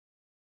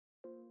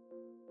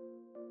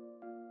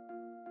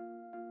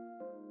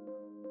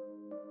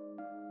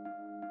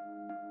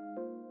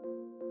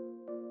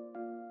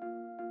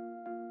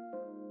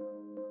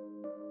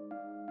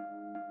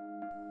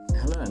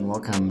and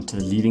welcome to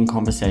the Leading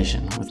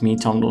Conversation with me,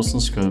 Tom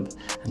Dawson-Scope,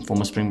 and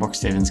former Springbok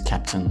Sevens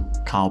captain,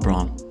 Kyle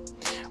Brown.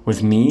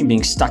 With me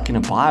being stuck in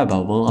a bio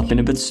bubble, I've been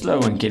a bit slow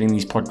in getting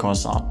these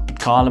podcasts out, but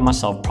Kyle and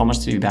myself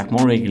promise to be back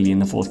more regularly in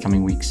the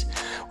forthcoming weeks.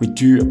 We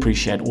do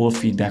appreciate all the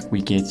feedback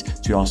we get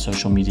through our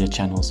social media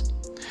channels.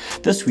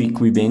 This week,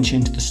 we venture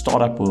into the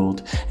startup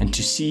world and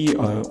to CEO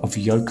of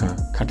Yoco,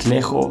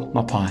 Katlego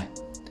Maphai.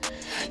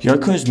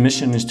 Yoco's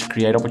mission is to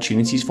create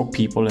opportunities for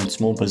people and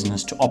small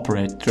business to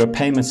operate through a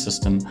payment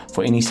system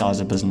for any size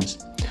of business.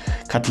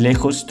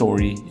 Katlego's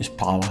story is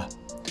power.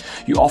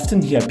 You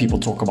often hear people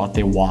talk about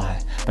their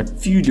why, but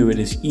few do it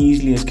as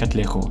easily as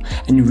Katlego,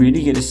 and you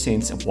really get a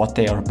sense of what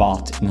they are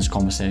about in this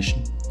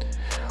conversation.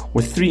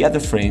 With 3 other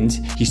friends,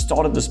 he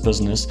started this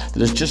business that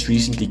has just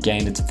recently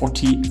gained its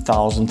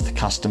 40,000th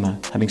customer,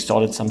 having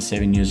started some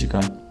 7 years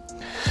ago.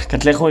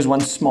 Katlego is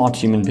one smart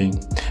human being,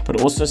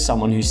 but also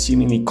someone who's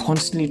seemingly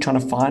constantly trying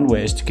to find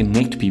ways to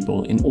connect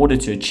people in order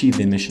to achieve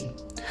their mission.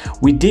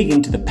 We dig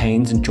into the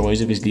pains and joys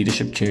of his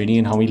leadership journey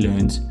and how he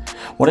learns,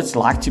 what it's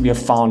like to be a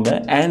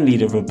founder and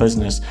leader of a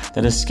business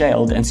that has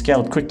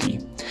scaled quickly,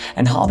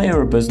 and how they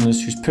are a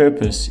business whose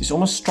purpose is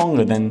almost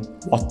stronger than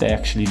what they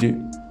actually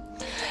do.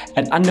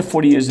 At under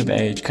 40 years of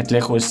age,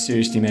 Katlego has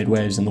seriously made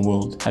waves in the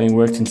world, having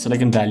worked in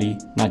Silicon Valley,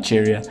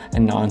 Nigeria,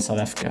 and now in South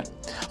Africa.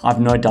 I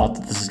have no doubt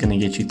that this is going to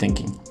get you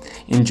thinking.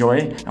 Enjoy,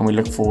 and we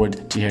look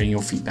forward to hearing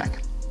your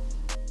feedback.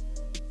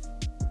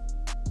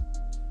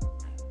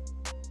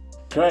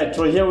 Great,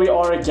 well here we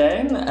are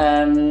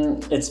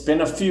again. It's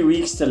been a few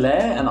weeks delay,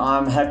 and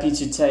I'm happy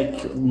to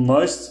take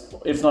most,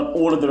 if not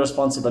all of the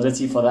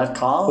responsibility for that,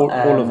 Kyle.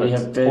 All of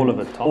it,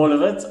 Tom. All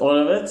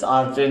of it.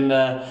 I've been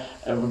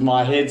with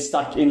my head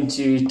stuck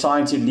into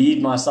trying to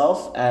lead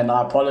myself, and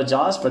I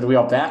apologize, but we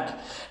are back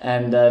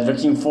and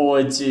looking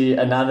forward to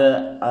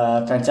another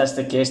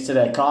fantastic guest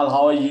today. Kyle,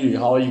 how are you?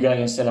 How are you going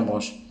in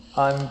Stellenbosch?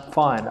 I'm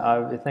fine.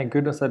 Thank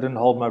goodness I didn't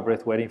hold my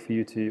breath waiting for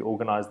you to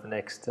organize the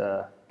next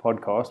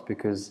podcast,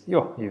 because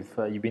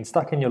you've been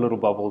stuck in your little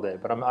bubble there.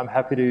 But I'm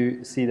happy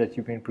to see that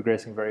you've been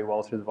progressing very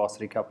well through the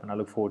Varsity Cup, and I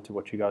look forward to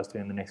what you guys do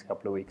in the next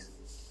couple of weeks.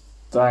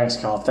 Thanks,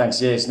 Carl.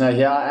 Thanks. Yes. No,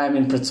 here I am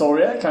in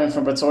Pretoria, coming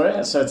from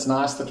Pretoria, so it's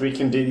nice that we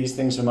can do these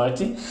things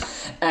remotely.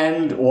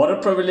 And what a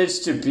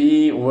privilege to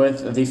be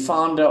with the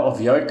founder of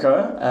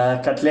Yoco,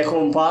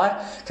 Katlego Maphai.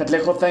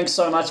 Katlego, thanks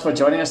so much for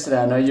joining us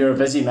today. I know you're a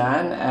busy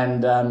man,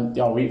 and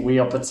we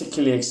are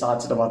particularly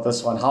excited about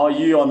this one. How are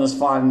you on this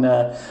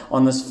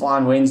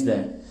fine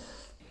Wednesday?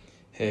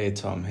 Hey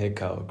Tom, hey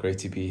Kyle, great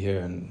to be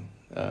here, and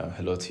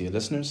hello to your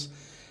listeners.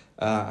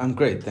 I'm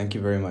great, thank you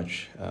very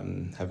much.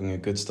 Having a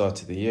good start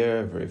to the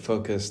year, very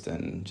focused,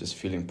 and just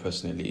feeling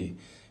personally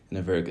in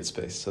a very good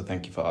space. So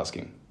thank you for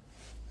asking.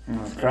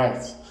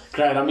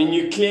 Great. I mean,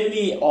 you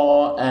clearly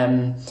are.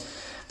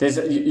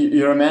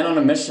 You're a man on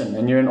a mission,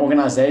 and you're an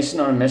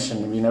organization on a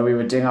mission. You know, we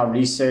were doing our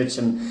research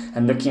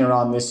and looking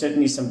around. There's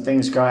certainly some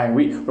things going.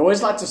 We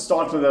always like to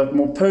start with a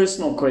more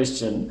personal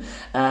question,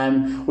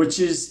 which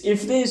is,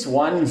 if there's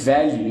one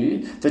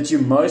value that you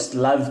most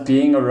love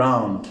being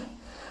around,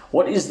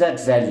 what is that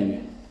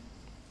value?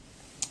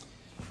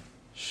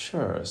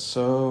 Sure.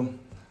 So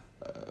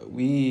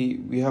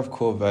we have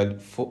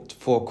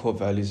four core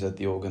values at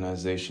the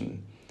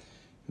organization: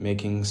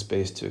 making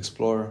space to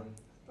explore,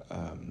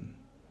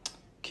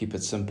 keep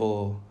it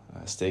simple,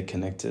 stay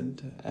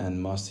connected,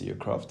 and master your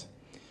craft.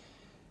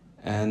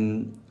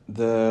 And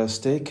the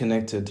stay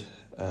connected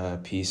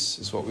piece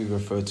is what we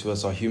refer to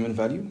as our human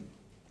value.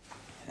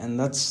 And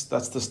that's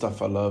the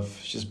stuff I love,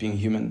 just being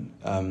human,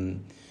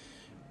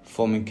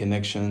 forming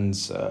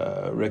connections,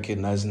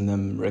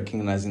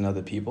 recognizing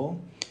other people,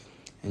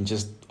 and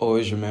just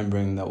always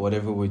remembering that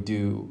whatever we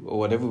do,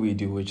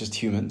 we're just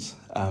humans,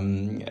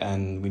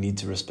 and we need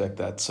to respect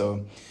that.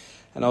 So,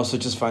 and I also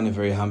just find it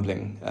very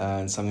humbling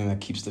and something that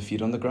keeps the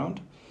feet on the ground,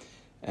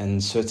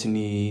 and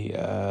certainly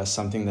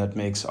something that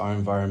makes our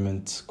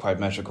environment quite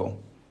magical.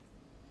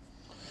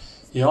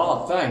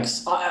 Yeah,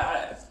 thanks.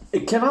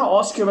 Can I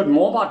ask you a bit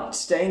more about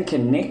staying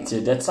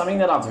connected? That's something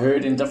that I've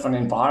heard in different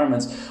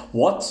environments.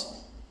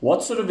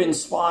 What sort of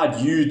inspired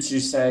you to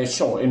say,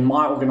 sure, in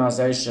my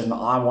organization,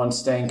 I want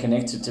staying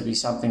connected to be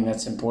something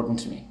that's important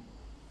to me?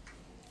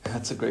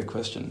 That's a great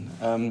question.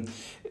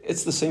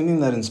 It's the same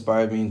thing that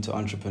inspired me into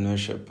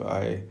entrepreneurship.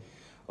 I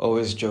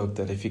always joke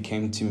that if you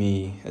came to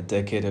me a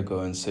decade ago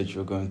and said you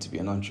were going to be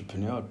an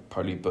entrepreneur, I'd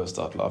probably burst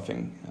out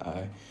laughing.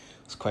 I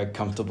was quite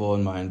comfortable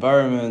in my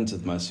environment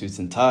with my suit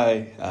and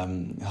tie,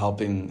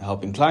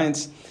 helping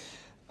clients.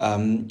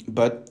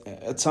 But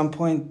at some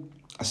point,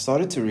 I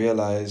started to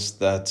realize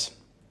that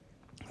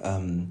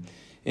in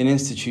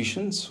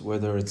institutions,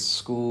 whether it's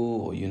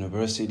school or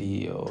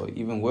university or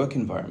even work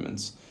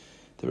environments,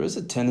 there is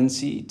a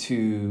tendency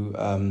to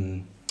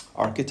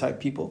archetype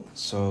people.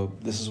 So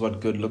this is what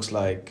good looks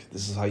like,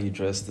 this is how you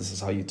dress, this is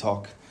how you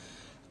talk,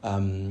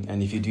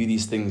 and if you do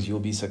these things, you'll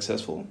be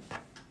successful.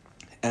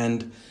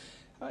 And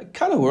it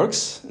kind of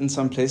works in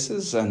some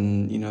places,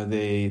 and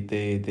they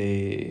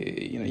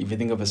if you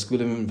think of a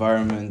school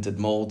environment, it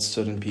molds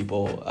certain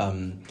people.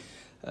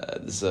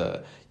 there's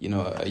a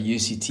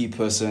UCT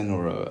person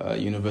or a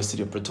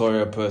University of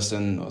Pretoria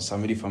person or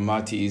somebody from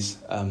Matis.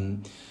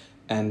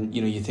 And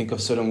you think of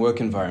certain work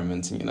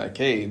environments, and you're like,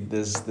 hey,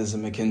 there's a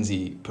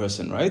McKinsey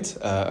person, right,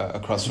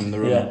 across from the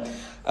room.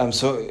 Yeah.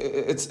 So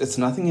it's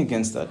nothing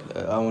against that.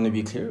 I want to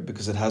be clear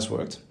because it has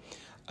worked.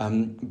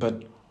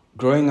 But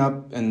growing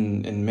up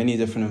in many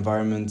different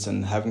environments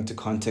and having to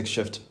context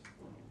shift,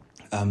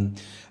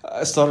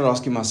 I started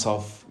asking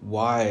myself,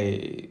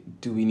 why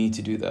do we need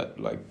to do that?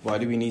 Like, why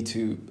do we need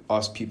to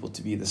ask people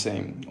to be the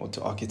same or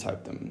to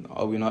archetype them?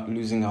 Are we not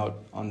losing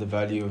out on the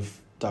value of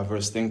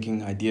diverse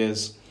thinking,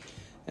 ideas?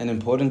 And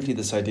importantly,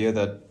 this idea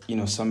that,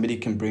 somebody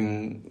can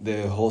bring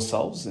their whole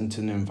selves into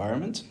an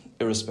environment,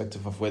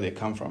 irrespective of where they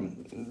come from.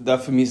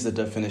 That for me is the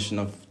definition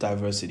of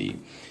diversity.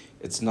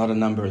 It's not a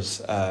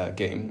numbers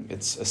game.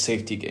 It's a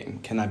safety game.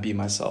 Can I be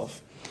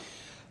myself?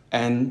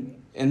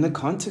 And in the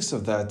context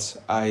of that,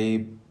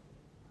 I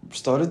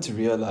started to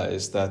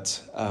realize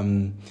that,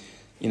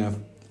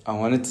 I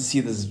wanted to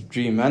see this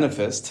dream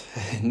manifest.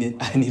 I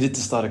needed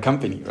to start a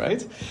company,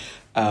 right?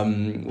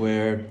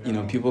 Where,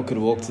 people could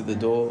walk to the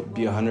door,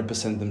 be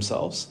 100%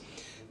 themselves.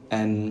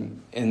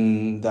 And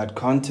in that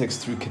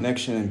context, through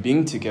connection and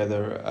being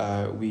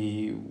together,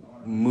 we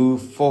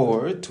move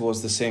forward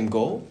towards the same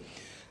goal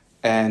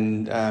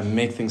and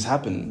make things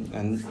happen.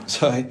 And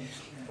so I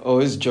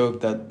always joke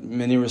that in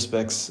many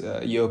respects,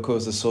 Yoco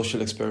is a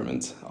social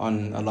experiment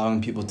on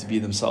allowing people to be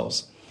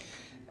themselves.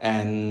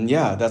 And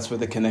yeah, that's where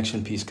the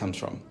connection piece comes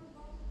from.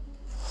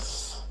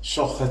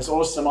 Sure, that's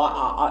awesome.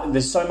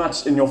 There's so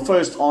much in your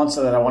first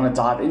answer that I want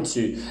to dive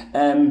into.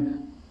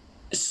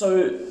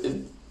 So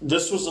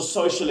this was a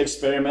social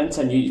experiment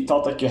and you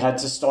felt like you had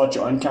to start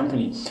your own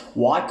company.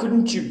 Why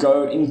couldn't you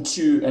go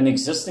into an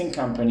existing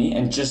company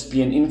and just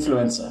be an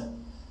influencer?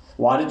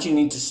 Why did you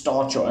need to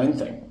start your own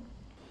thing?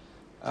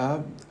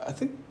 I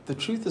think the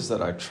truth is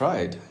that I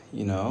tried,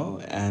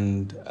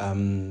 and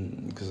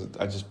because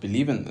I just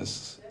believe in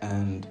this.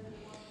 And,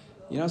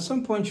 at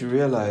some point you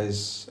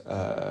realize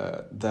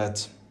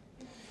that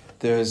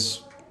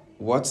there's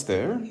what's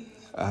there,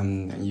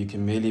 and you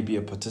can merely be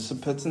a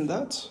participant in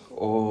that,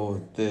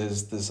 or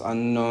there's this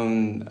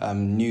unknown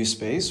new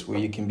space where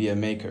you can be a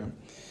maker.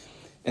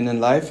 And in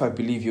life, I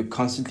believe you're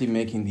constantly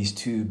making these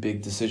two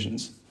big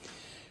decisions.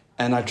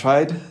 And I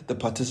tried the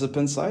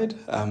participant side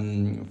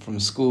from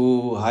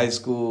school, high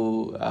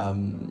school,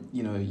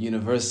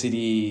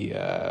 university,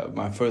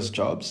 my first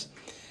jobs,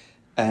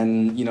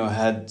 and,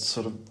 had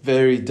sort of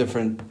very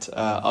different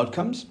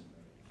outcomes.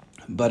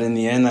 But in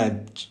the end,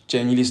 I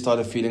genuinely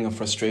started feeling a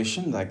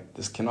frustration, like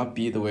this cannot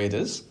be the way it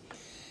is.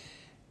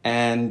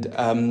 And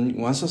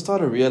once I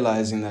started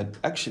realizing that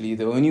actually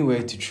the only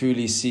way to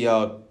truly see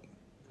out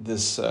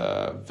this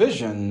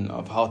vision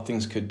of how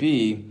things could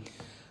be,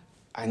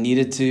 I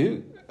needed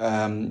to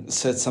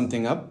set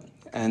something up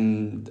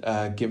and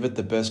give it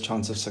the best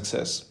chance of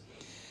success.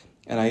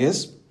 And I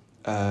guess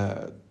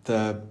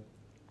the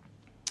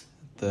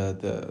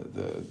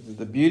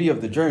beauty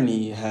of the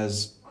journey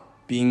has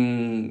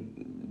been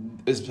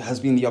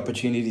the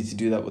opportunity to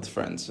do that with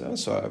friends.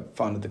 So I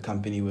founded the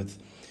company with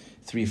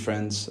 3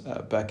 friends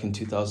back in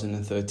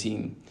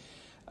 2013.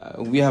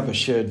 We have a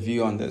shared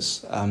view on this.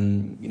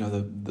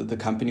 The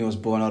company was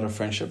born out of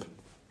friendship,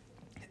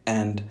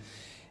 and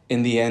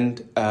in the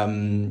end,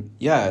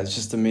 it's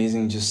just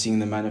amazing just seeing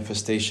the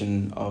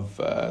manifestation of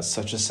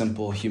such a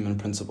simple human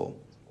principle.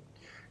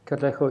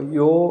 Katlego,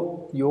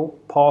 your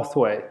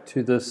pathway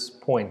to this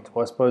point,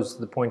 or I suppose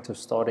the point of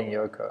starting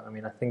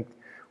Yoco, I think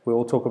we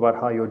all talk about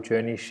how your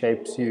journey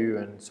shapes you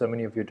and so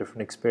many of your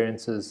different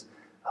experiences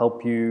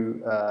help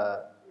you,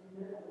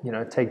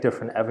 take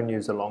different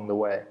avenues along the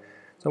way.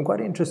 So I'm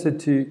quite interested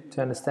to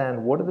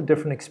understand what are the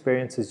different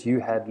experiences you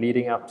had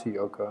leading up to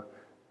Yoco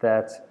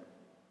that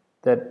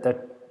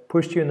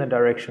pushed you in the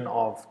direction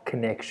of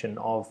connection,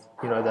 of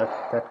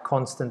that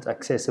constant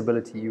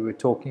accessibility you were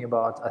talking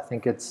about. I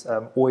think it's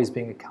always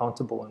being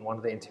accountable. In one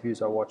of the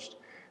interviews I watched,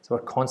 so a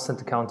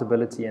constant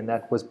accountability, and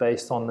that was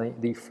based on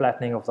the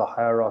flattening of the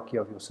hierarchy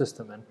of your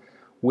system. And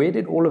where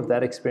did all of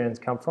that experience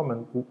come from,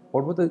 and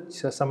what were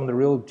some of the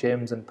real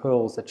gems and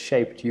pearls that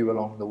shaped you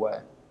along the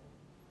way?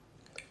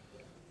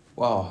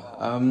 Wow,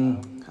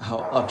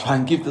 I'll try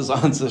and keep this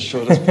answer as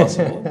short as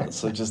possible.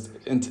 So just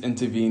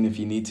intervene if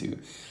you need to.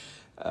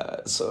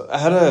 So I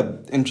had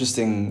an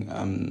interesting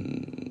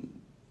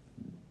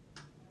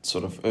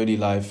sort of early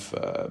life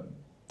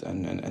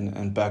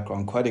and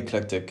background, quite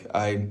eclectic.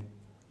 I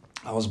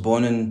was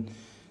born in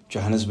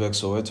Johannesburg,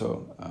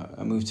 Soweto.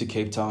 I moved to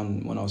Cape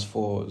Town when I was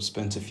 4,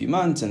 spent a few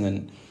months, and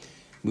then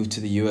moved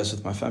to the US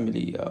with my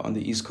family on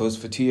the East Coast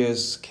for 2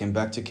 years, came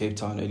back to Cape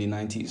Town early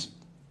 90s.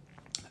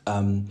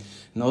 And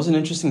that was an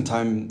interesting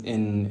time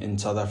in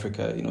South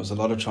Africa. It was a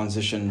lot of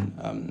transition.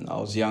 I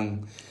was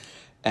young.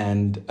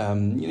 And,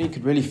 you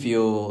could really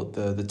feel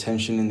the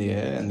tension in the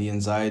air and the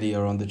anxiety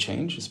around the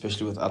change,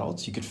 especially with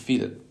adults. You could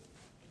feel it.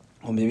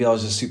 Or maybe I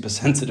was just super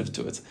sensitive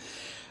to it.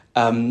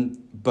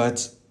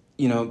 But,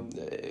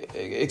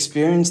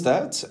 experienced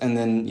that and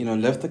then,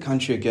 left the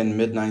country again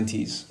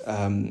mid-90s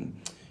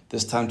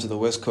this time to the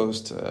West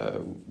Coast.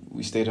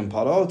 We stayed in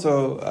Palo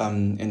Alto,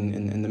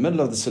 in the middle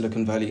of the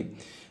Silicon Valley.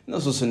 And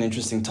this was an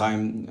interesting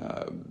time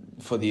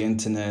for the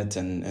internet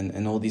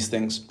and all these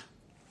things.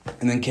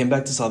 And then came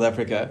back to South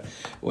Africa,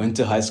 went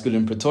to high school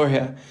in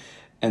Pretoria,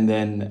 and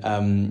then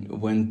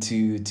went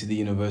to the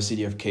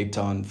University of Cape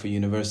Town for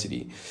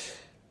university.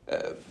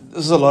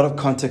 There's a lot of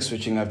context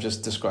switching I've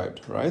just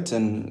described, right?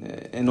 And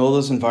in all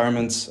those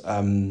environments,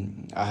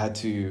 I had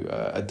to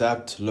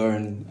adapt,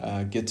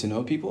 learn, get to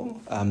know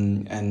people,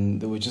 and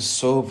they were just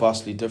so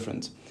vastly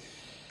different.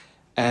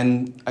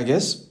 And I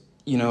guess,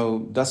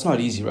 that's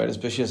not easy, right?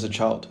 Especially as a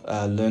child,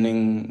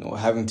 learning or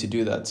having to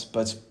do that.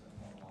 But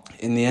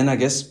in the end, I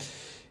guess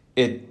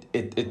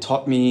it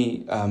taught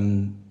me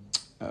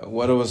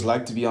what it was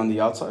like to be on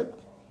the outside,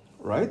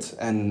 right?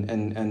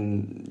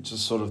 And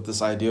just sort of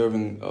this idea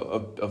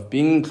of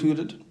being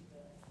included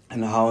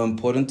and how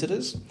important it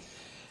is.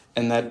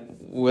 And that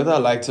whether I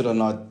liked it or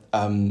not,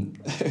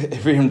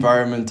 every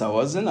environment I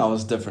was in, I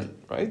was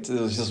different, right? It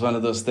was just one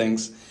of those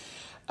things.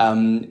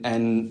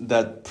 And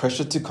that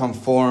pressure to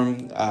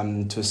conform,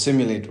 to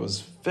assimilate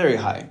was very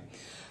high.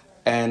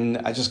 And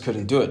I just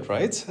couldn't do it,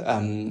 right?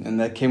 And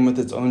that came with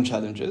its own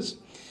challenges.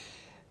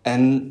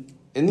 And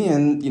in the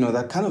end,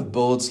 that kind of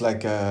builds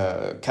like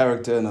a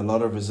character and a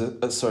lot of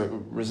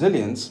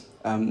resilience.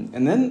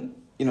 And then,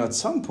 at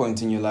some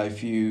point in your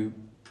life, you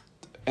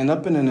end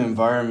up in an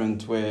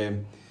environment where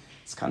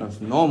it's kind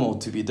of normal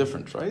to be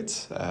different, right?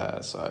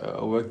 So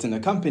I worked in a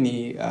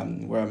company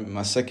where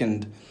my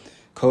second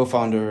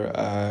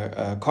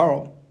co-founder,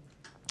 Carl,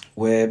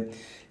 where,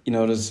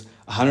 there's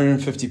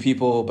 150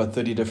 people, but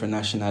 30 different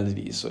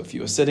nationalities. So if you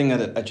were sitting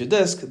at your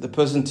desk, the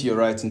person to your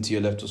right and to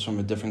your left was from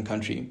a different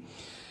country.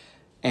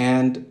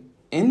 And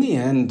in the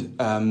end,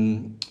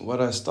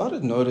 what I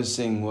started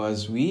noticing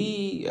was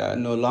we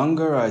no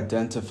longer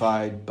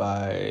identified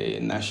by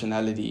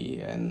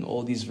nationality and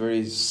all these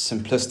very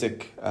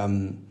simplistic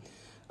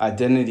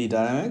identity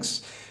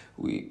dynamics.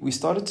 We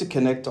started to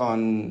connect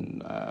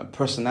on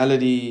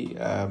personality,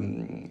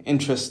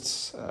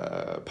 interests,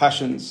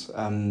 passions,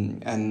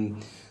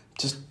 and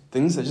just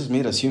things that just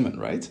made us human,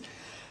 right?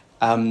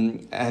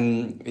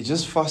 And it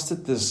just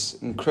fostered this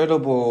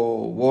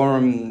incredible,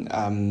 warm,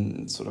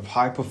 sort of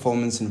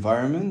high-performance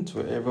environment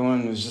where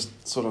everyone was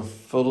just sort of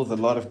filled with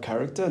a lot of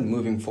character and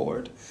moving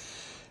forward.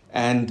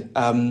 And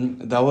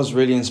that was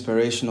really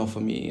inspirational for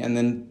me. And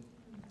then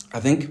I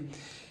think,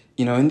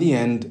 in the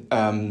end,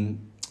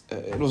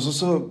 it was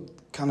also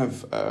kind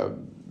of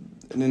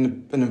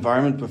an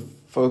environment where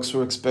folks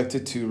were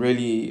expected to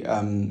really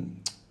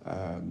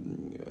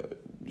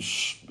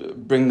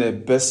bring their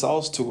best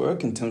selves to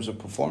work in terms of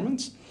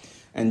performance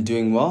and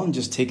doing well and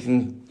just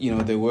taking,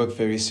 their work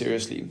very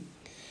seriously.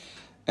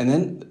 And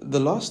then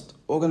the last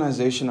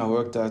organization I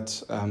worked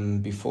at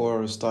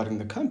before starting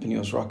the company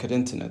was Rocket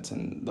Internet,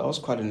 and that was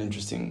quite an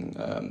interesting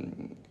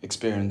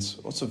experience.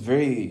 Also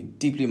very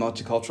deeply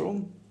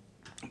multicultural,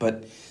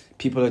 but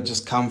people had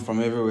just come from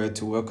everywhere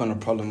to work on a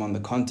problem on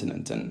the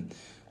continent, and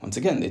once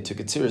again, they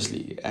took it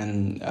seriously,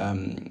 and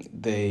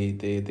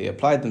they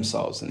applied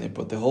themselves and they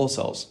put their whole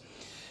selves.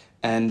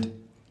 And,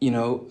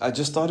 I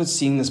just started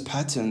seeing this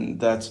pattern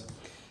that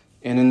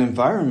in an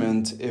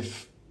environment,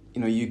 if,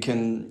 you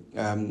can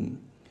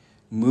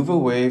move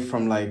away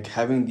from like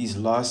having these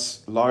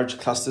large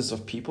clusters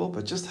of people,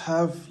 but just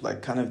have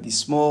like kind of these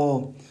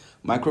small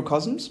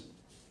microcosms,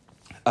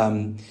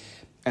 and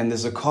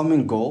there's a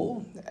common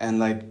goal, and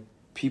like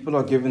people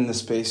are given the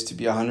space to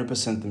be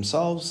 100%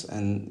 themselves,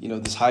 and,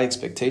 there's high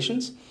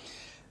expectations,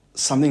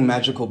 something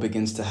magical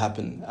begins to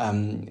happen.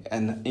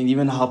 And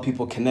even how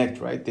people connect,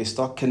 right? They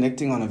start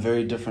connecting on a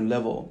very different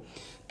level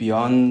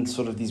beyond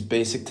sort of these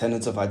basic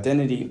tenets of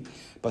identity,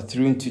 but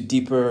through into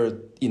deeper,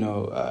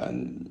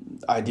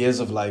 ideas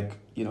of like,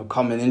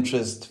 common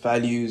interest,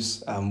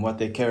 values, what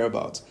they care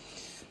about.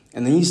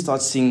 And then you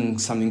start seeing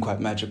something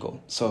quite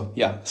magical. So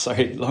yeah,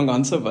 sorry, long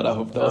answer, but I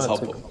hope that was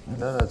helpful.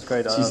 No, that's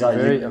great.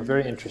 I'm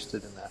very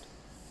interested in that.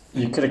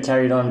 You could have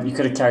carried on.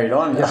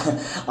 Yeah.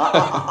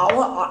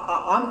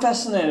 I'm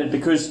fascinated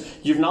because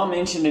you've now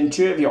mentioned in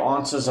two of your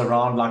answers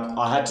around like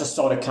I had to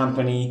start a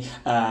company.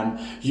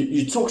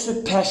 You talk so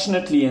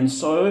passionately and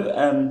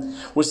so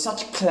with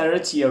such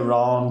clarity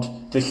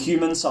around the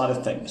human side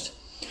of things.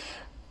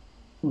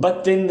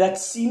 But then that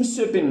seems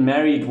to have been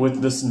married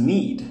with this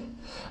need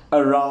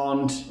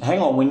around, hang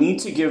on, we need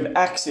to give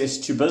access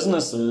to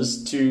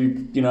businesses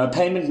to, a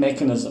payment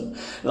mechanism.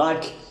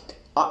 Like,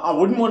 I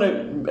wouldn't want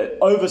to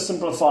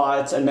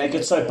oversimplify it and make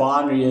it so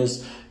binary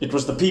as it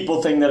was the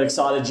people thing that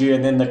excited you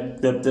and then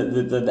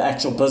the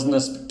actual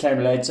business came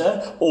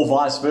later, or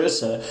vice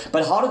versa.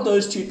 But how did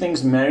those two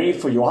things marry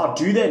for you? How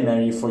do they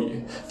marry for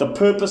you? The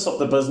purpose of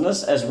the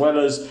business as well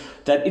as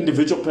that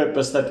individual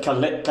purpose that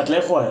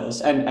Katlego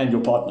has and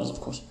your partners, of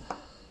course.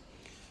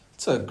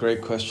 It's a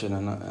great question,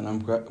 and I'm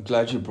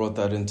glad you brought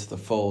that into the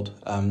fold.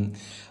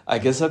 I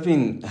guess I've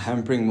been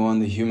hampering more on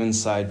the human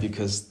side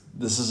because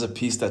this is a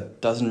piece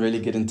that doesn't really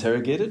get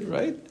interrogated,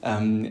 right?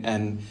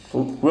 And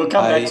we'll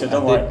come back to it,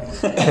 don't worry.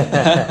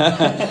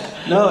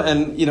 No,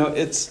 and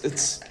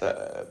it's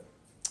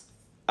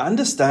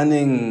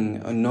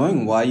understanding or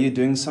knowing why you're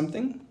doing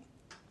something,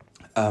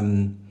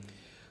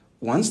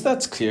 once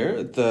that's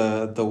clear,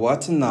 the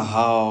what and the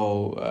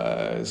how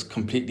is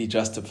completely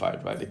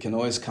justified, right? It can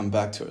always come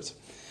back to it.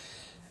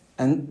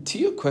 And to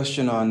your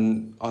question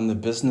on the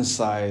business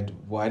side,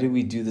 why do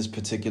we do this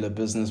particular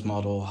business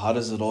model? How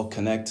does it all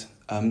connect?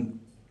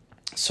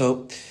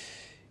 So,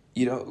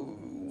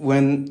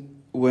 when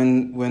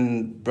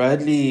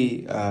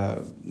Bradley,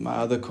 my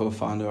other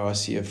co-founder, our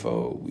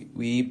CFO,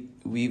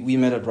 we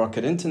met at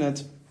Rocket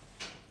Internet,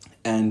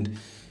 and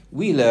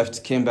we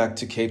left, came back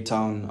to Cape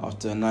Town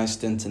after a nice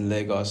stint in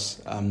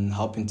Lagos,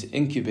 helping to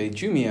incubate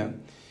Jumia.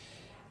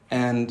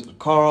 And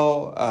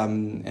Carl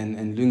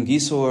and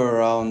Lungiso were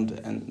around,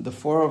 and the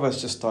four of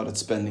us just started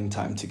spending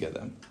time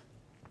together.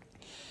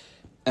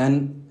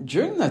 And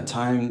during that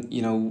time,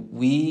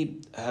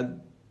 we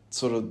had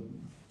sort of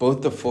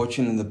both the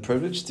fortune and the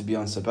privilege to be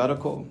on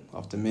sabbatical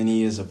after many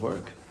years of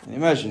work. And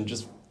imagine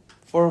just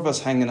four of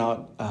us hanging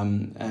out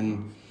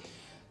and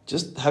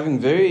just having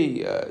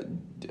very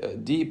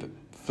deep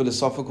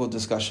philosophical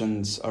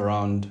discussions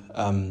around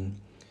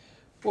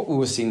what we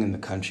were seeing in the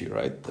country,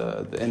 right?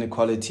 The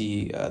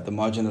inequality, the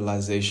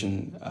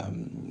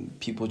marginalization,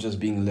 people just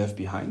being left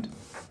behind.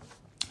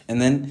 And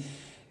then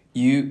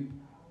you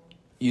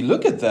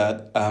look at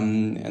that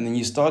and then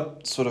you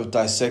start sort of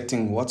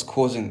dissecting what's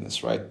causing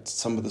this, right?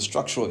 Some of the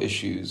structural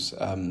issues,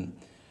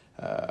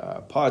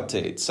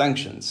 apartheid,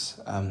 sanctions,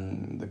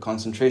 the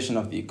concentration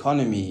of the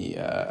economy,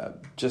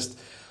 just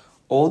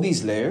all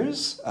these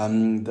layers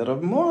that are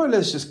more or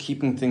less just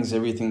keeping things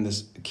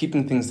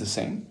the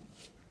same.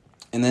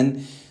 And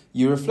then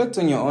you reflect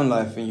on your own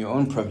life and your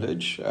own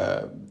privilege,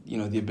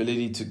 the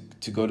ability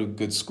to go to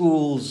good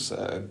schools,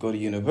 go to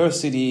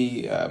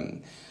university,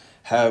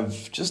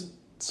 have just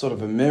sort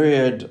of a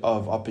myriad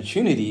of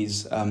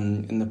opportunities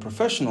in the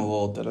professional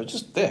world that are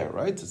just there,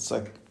 right? It's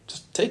like,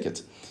 just take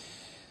it.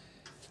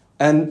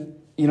 And,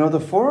 the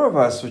four of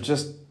us were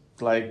just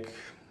like,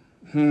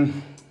 we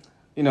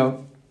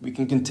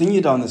can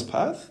continue down this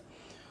path,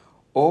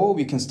 or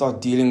we can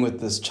start dealing with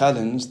this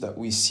challenge that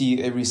we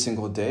see every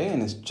single day,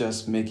 and it's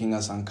just making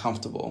us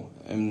uncomfortable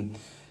and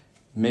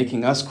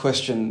making us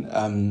question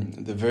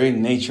the very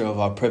nature of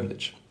our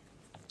privilege.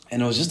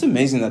 And it was just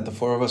amazing that the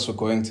four of us were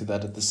going through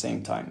that at the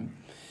same time.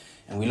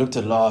 And we looked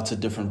at lots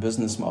of different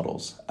business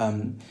models.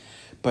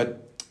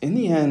 But in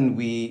the end,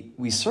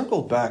 we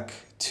circled back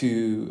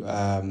to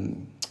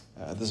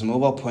this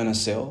mobile point of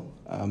sale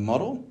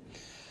model.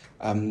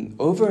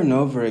 Over and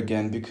over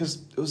again,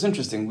 because it was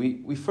interesting.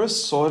 We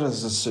first saw it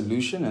as a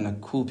solution and a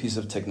cool piece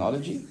of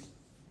technology.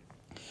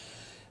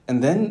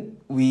 And then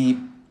we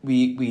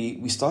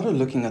started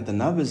looking at the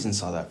numbers in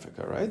South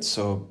Africa, right?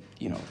 So,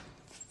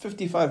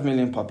 55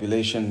 million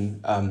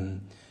population,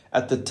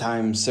 at the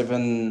time,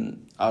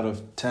 7 out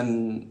of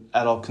 10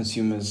 adult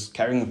consumers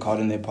carrying a card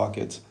in their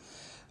pocket,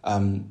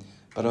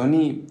 but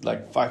only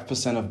like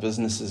 5% of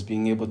businesses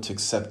being able to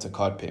accept a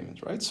card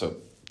payment, right? So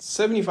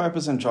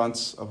 75%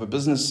 chance of a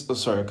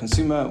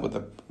consumer with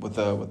a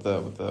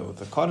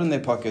card in their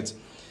pocket,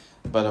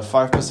 but a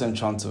 5%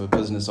 chance of a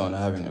business owner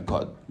having a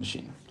card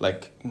machine.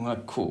 Like,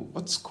 cool.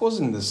 What's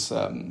causing this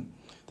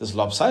this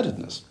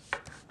lopsidedness?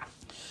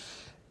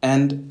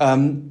 And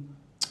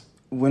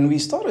when we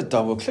started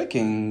double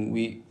clicking,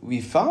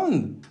 we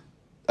found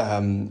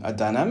a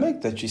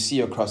dynamic that you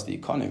see across the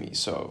economy.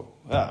 So,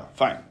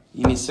 fine,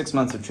 you need 6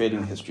 months of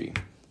trading history.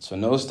 So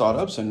no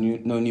startups or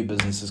no new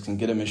businesses can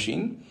get a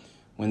machine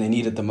when they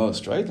need it the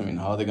most, right? I mean,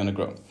 how are they going to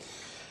grow?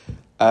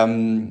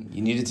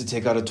 You needed to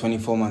take out a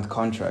 24-month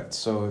contract.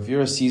 So if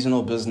you're a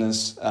seasonal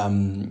business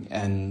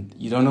and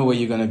you don't know where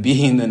you're going to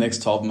be in the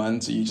next 12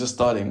 months, or you're just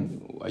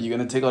starting, are you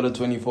going to take out a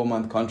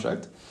 24-month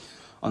contract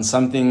on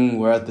something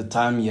where at the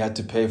time you had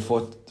to pay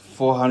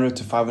 400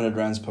 to 500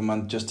 rands per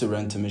month just to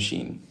rent a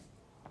machine?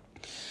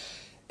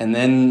 And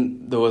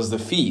then there was the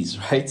fees,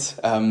 right?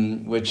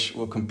 Which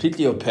were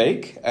completely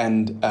opaque,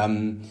 and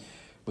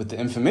with the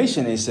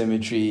information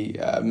asymmetry,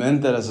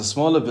 meant that as a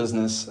smaller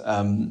business,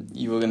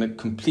 you were going to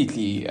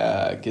completely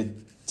get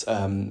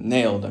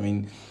nailed. I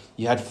mean,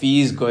 you had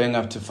fees going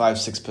up to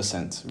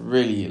 5-6%.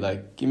 Really,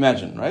 like,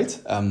 imagine, right?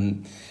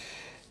 And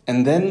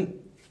then,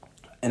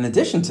 in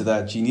addition to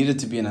that, you needed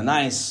to be in a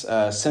nice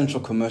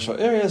central commercial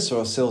area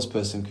so a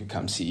salesperson could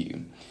come see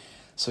you.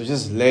 So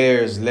just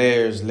layers,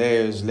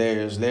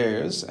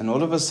 and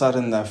all of a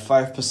sudden that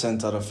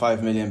 5% out of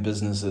 5 million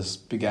businesses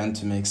began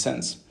to make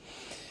sense.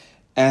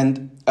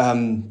 And,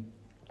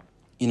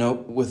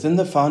 within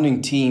the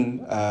founding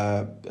team,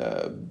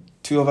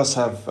 two of us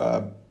have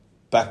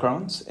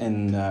backgrounds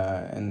in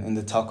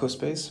the telco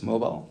space,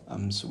 mobile.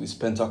 So we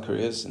spent our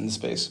careers in the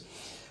space.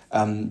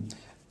 Lungisa,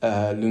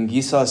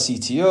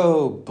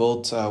 CTO,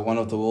 built one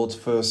of the world's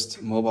first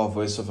mobile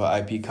voice over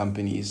IP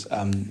companies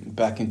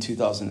back in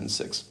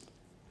 2006.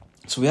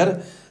 So we had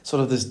a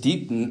sort of this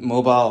deep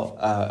mobile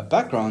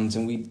background,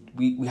 and we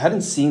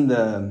hadn't seen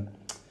the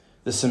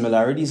the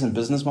similarities in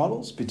business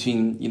models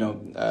between,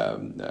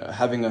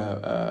 having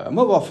a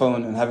mobile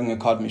phone and having a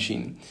card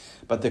machine,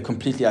 but they're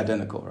completely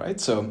identical, right?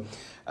 So,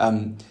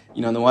 in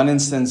the one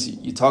instance,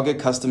 you target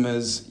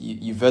customers,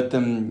 you vet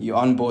them, you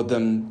onboard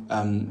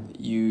them,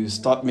 you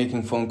start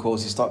making phone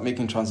calls, you start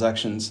making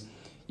transactions,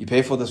 you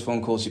pay for those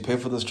phone calls, you pay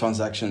for those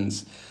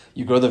transactions,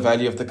 you grow the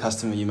value of the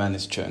customer, you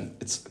manage churn.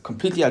 It's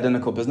completely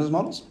identical business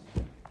models.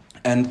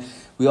 And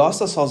we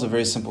asked ourselves a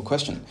very simple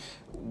question.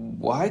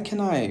 Why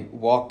can I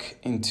walk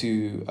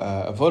into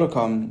a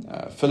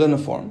Vodacom, fill in a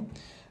form,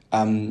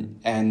 and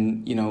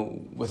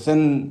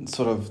within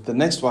sort of the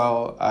next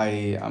while,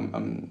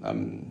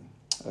 I'm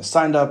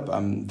signed up,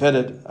 I'm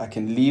vetted, I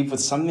can leave with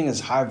something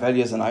as high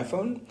value as an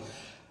iPhone,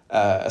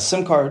 a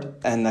SIM card,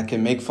 and I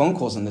can make phone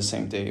calls on the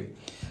same day.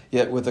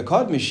 Yet with a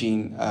card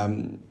machine,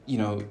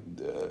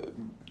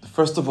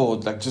 first of all,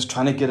 like just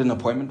trying to get an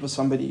appointment with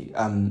somebody.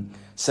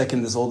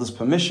 Second, there's all this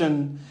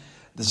permission.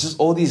 There's just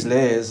all these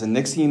layers, and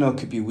next thing you know, it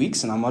could be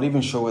weeks, and I'm not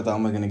even sure whether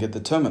I'm going to get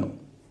the terminal.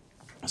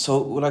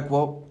 So we're like,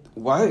 well,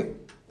 why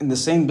in the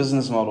same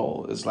business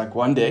model is like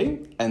one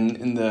day, and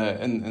in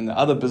the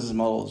other business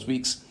model is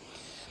weeks?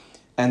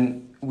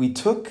 And we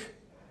took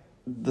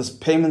this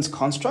payments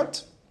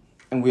construct,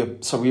 and we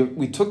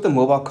took the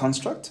mobile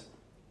construct,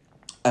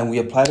 and we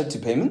applied it to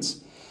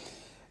payments,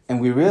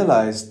 and we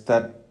realized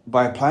that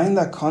by applying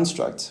that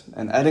construct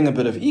and adding a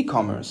bit of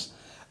e-commerce,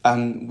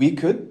 we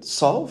could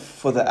solve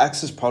for the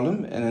access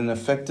problem in an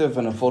effective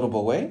and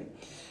affordable way.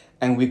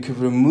 And we could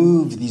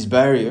remove these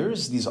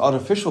barriers, these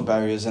artificial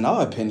barriers, in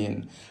our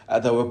opinion,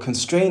 that were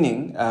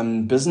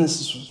constraining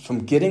businesses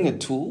from getting a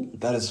tool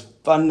that is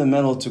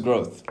fundamental to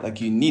growth.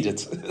 Like, you need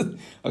it,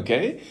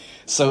 okay?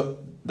 So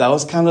that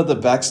was kind of the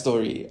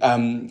backstory.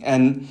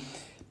 And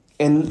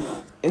in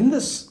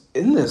this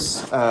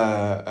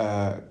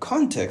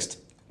context,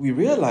 we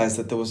realized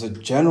that there was a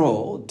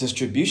general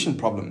distribution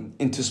problem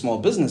into small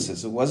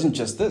businesses. It wasn't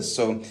just this.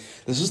 So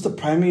this is the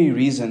primary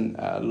reason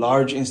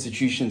large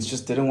institutions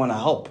just didn't want to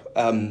help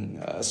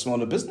a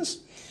smaller business.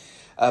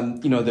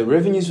 The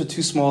revenues were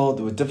too small,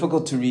 they were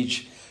difficult to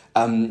reach,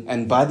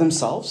 and by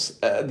themselves,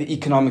 the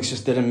economics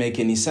just didn't make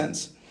any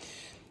sense.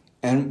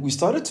 And we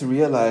started to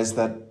realize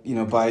that,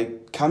 by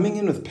coming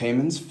in with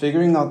payments,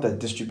 figuring out that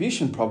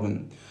distribution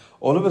problem,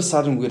 all of a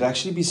sudden we'd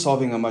actually be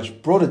solving a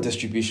much broader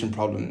distribution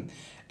problem.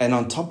 And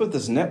on top of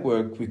this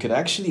network, we could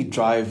actually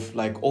drive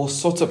like all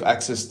sorts of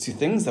access to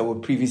things that were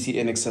previously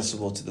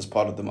inaccessible to this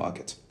part of the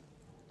market.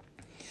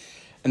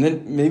 And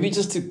then maybe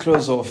just to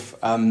close off,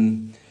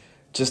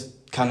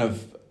 just kind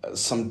of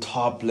some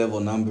top level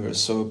numbers.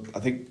 So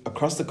I think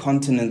across the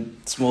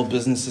continent, small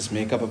businesses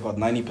make up about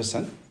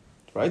 90%,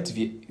 right? If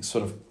you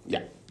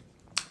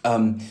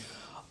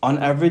on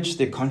average,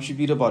 they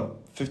contribute about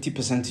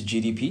 50% to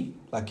GDP,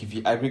 like if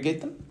you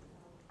aggregate them.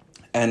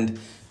 And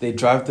they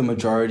drive the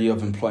majority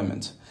of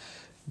employment.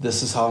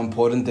 This is how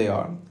important they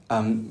are.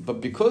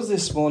 But because they're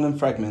small and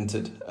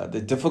fragmented,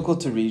 they're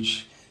difficult to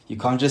reach. You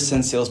can't just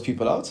send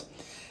salespeople out.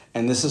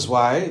 And this is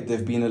why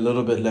they've been a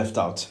little bit left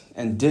out.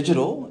 And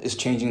digital is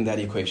changing that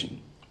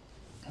equation.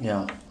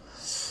 Yeah.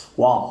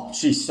 Wow.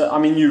 Geez.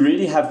 So, you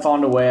really have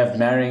found a way of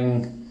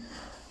marrying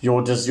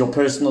your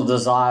personal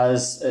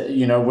desires,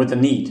 with the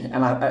need.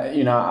 And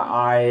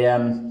I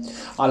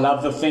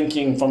love the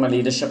thinking from a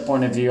leadership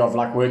point of view of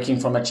like working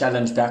from a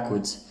challenge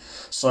backwards.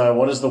 So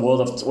what does the world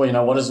of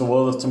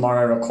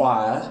tomorrow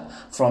require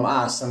from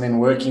us, and then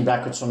working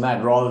backwards from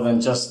that, rather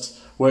than just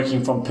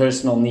working from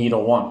personal need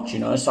or want.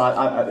 So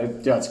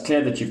it's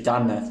clear that you've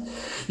done that.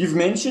 You've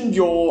mentioned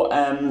your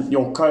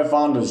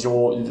co-founders,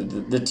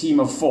 the team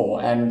of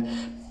 4, and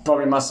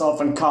probably myself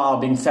and Kyle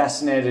being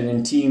fascinated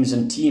in teams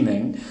and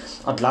teaming.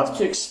 I'd love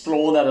to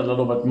explore that a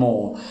little bit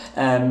more.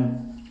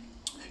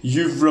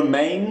 You've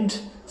remained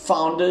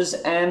founders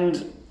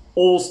and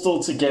all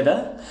still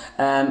together.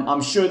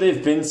 I'm sure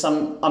there've been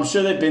some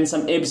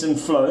ebbs and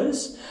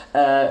flows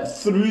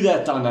through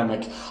that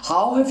dynamic.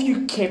 How have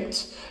you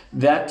kept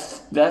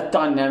that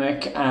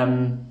dynamic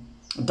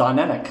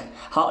dynamic?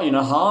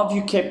 How have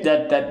you kept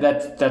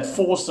that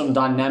foursome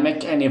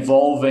dynamic and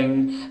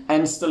evolving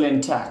and still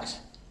intact?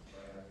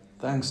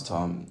 Thanks,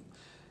 Tom.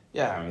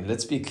 Yeah,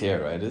 let's be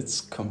clear, right?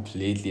 It's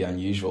completely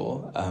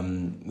unusual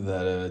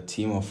that a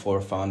team of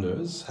 4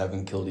 founders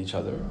haven't killed each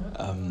other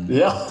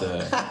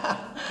after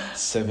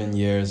 7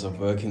 years of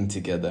working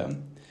together.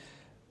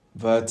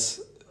 But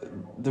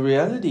the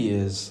reality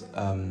is,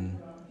 I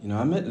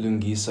met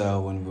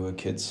Lungisa when we were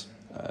kids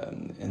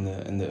in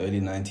the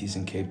early 90s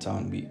in Cape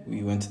Town.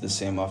 We went to the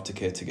same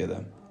aftercare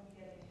together.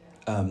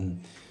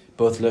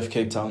 Both left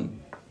Cape Town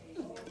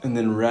and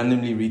then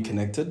randomly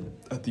reconnected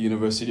at the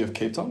University of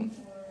Cape Town,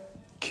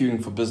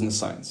 queuing for business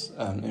science,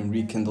 and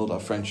rekindled our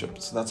friendship.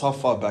 So that's how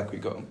far back we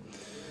go.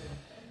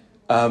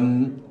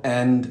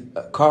 And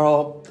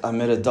Carl, I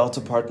met at Delta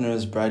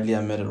Partners. Bradley,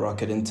 I met at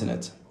Rocket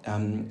Internet.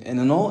 And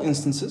in all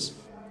instances,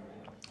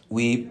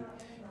 we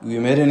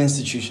met in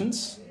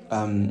institutions,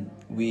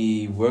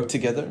 we worked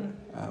together,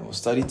 we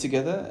studied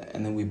together,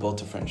 and then we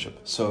built a friendship.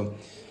 So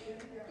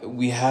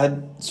we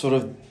had sort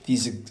of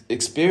these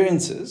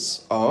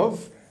experiences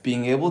of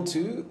being able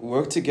to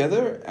work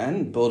together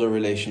and build a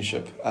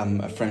relationship,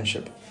 a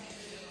friendship.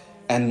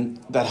 And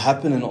that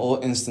happened in all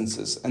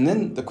instances. And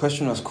then the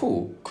question was,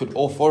 cool, could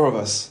all four of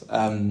us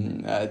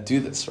do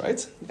this,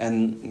 right?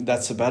 And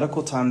that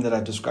sabbatical time that I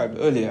described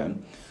earlier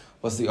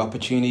was the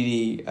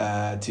opportunity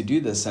to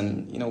do this.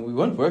 And, we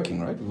weren't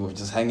working, right? We were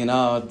just hanging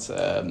out,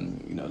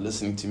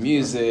 listening to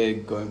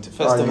music, going to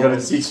festivals. You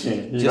gotta teach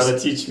me. You gotta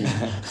teach me.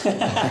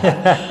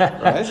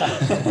 Right?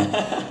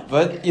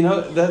 But,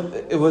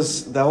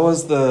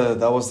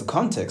 that was the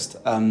context.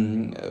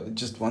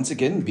 Just once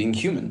again, being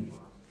human.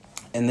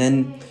 And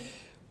then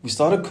we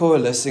started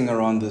coalescing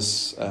around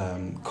this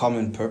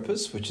common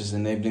purpose, which is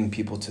enabling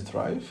people to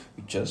thrive.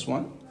 We just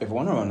want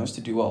everyone around us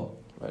to do well,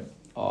 right?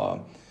 Our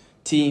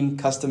team,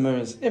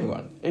 customers,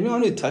 everyone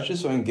who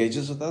touches or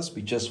engages with us,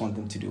 we just want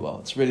them to do well.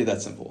 It's really that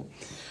simple.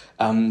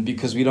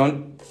 Because we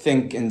don't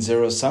think in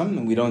zero sum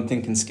and we don't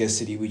think in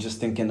scarcity. We just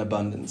think in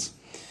abundance.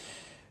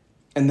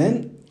 And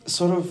then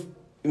sort of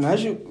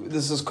imagine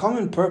there's this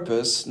common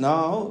purpose.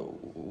 Now,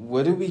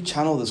 where do we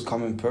channel this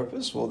common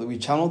purpose? Well, we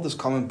channeled this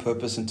common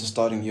purpose into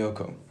starting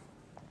Yoco.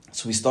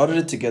 So we started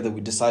it together.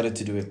 We decided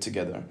to do it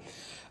together.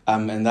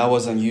 And that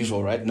was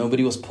unusual, right?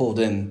 Nobody was pulled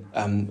in.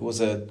 It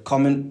was a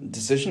common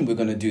decision. We're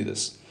going to do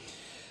this.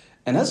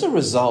 And as a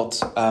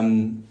result,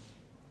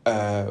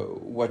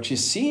 what you're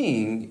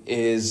seeing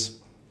is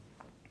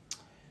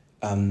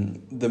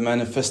the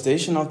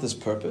manifestation of this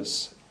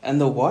purpose.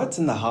 And the what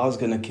and the how is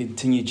going to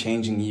continue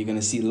changing. You're going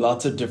to see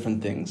lots of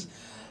different things.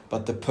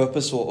 But the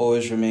purpose will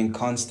always remain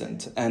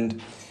constant. And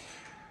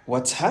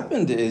what's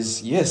happened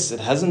is, yes,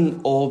 it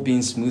hasn't all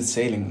been smooth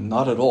sailing.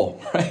 Not at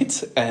all,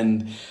 right?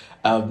 And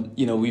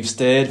we've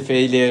stared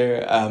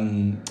failure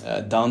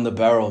down the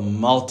barrel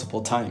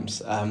multiple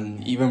times.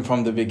 Even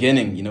from the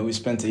beginning, we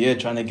spent a year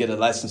trying to get a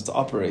license to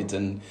operate,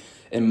 and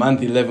in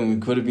month 11 we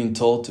could have been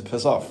told to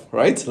piss off,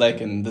 right?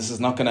 And this is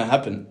not going to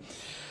happen.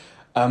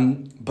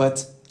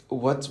 But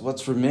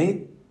what's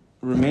remained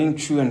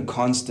true and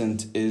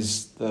constant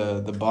is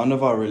the bond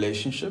of our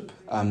relationship,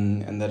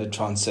 and that it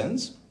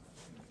transcends,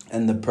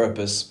 and the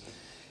purpose.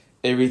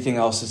 Everything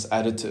else is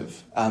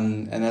additive.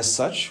 And as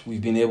such,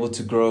 we've been able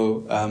to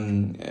grow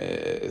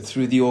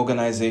through the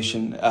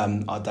organization.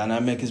 Our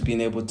dynamic has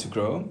been able to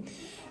grow,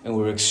 and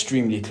we're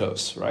extremely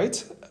close,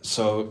 right?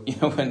 So,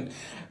 when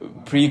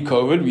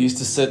pre-COVID, we used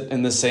to sit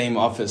in the same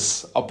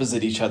office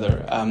opposite each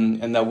other,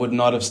 and that would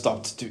not have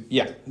stopped.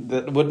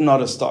 That would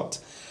not have stopped.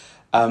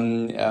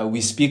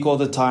 We speak all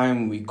the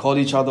time. We call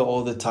each other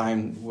all the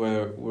time.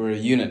 We're a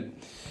unit.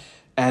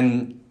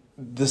 And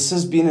this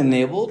has been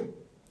enabled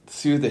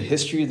through the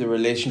history, the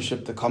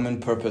relationship, the common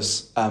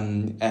purpose,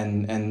 and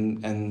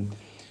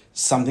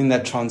something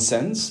that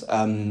transcends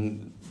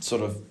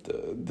sort of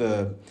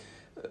the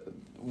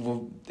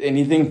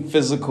anything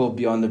physical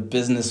beyond the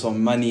business or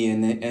money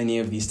and any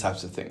of these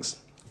types of things.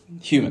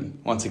 Human,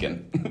 once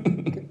again.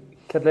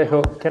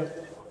 Katlego,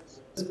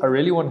 I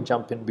really want to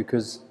jump in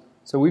because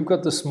we've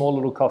got this small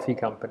little coffee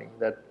company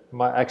that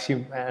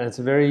and it's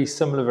a very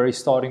similar, very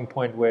starting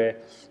point where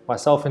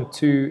myself and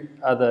two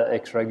other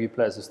ex-rugby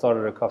players have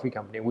started a coffee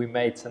company. We're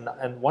mates, and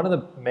one of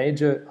the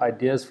major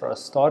ideas for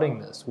us starting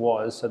this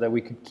was so that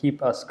we could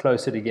keep us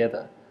closer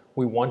together.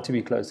 We want to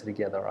be closer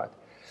together, right?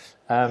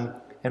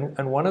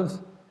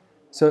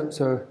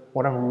 So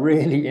what I'm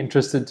really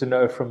interested to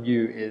know from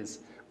you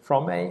is,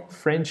 from a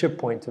friendship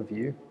point of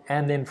view,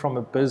 and then from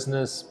a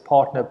business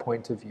partner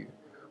point of view,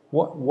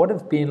 what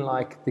have been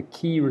like the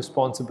key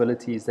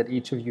responsibilities that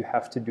each of you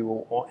have to do,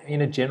 or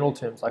in a general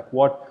terms, like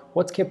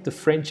what's kept the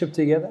friendship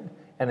together,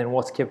 and then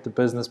what's kept the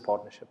business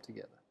partnership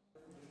together?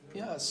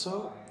 Yeah,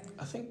 so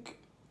I think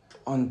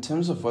on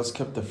terms of what's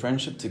kept the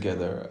friendship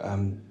together, I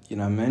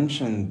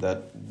mentioned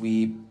that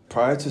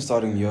prior to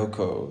starting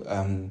Yoco,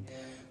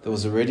 there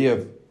was already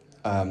a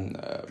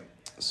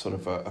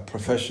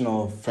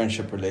professional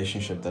friendship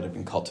relationship that had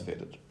been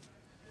cultivated.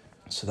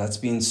 So that's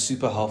been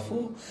super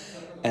helpful.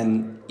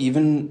 And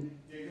even,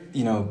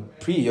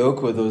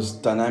 pre-Yoco, those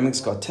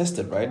dynamics got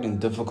tested, right, in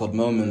difficult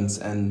moments.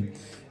 And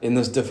in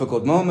those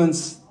difficult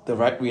moments, the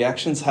right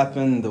reactions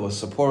happened, there was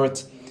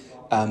support,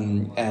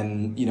 and,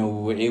 we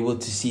were able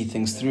to see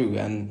things through.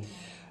 And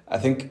I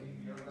think,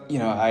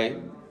 I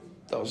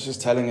was just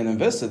telling an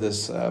investor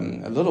this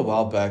a little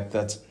while back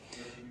that,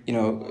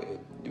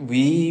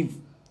 we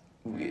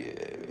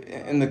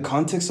in the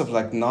context of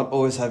not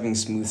always having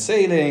smooth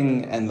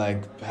sailing and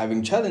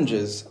having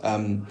challenges,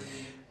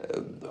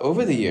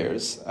 over the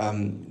years,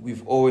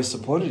 we've always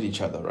supported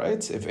each other,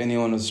 right? If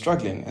anyone was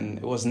struggling, and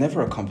it was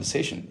never a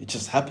conversation, it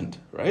just happened,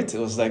 right? It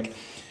was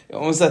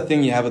almost that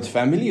thing you have with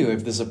family, or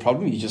if there's a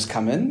problem, you just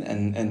come in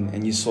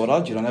and you sort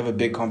out. You don't have a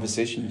big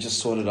conversation, you just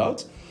sort it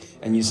out,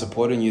 and you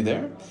support and you're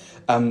there.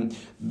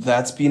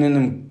 That's been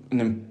an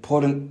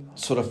important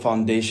sort of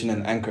foundation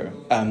and anchor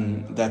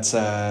that's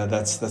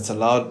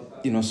allowed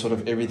sort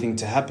of everything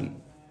to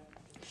happen.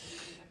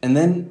 And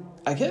then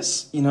I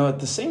guess at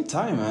the same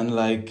time, man,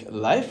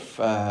 life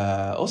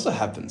also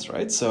happens,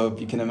 right? So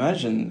you can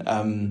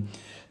imagine,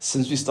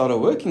 since we started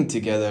working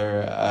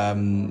together,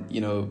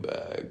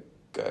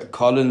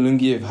 Carl and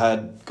Lungi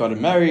have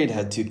gotten married,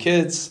 had 2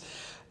 kids.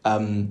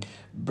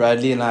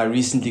 Bradley and I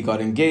recently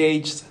got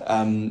engaged.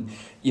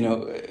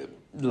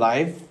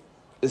 Life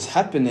is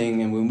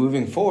happening and we're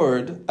moving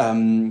forward,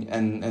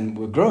 and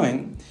we're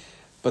growing.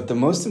 But the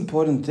most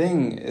important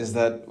thing is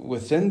that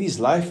within these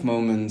life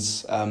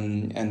moments,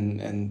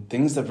 and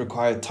things that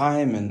require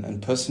time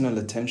and personal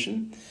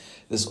attention,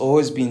 there's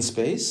always been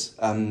space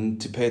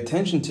to pay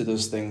attention to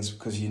those things,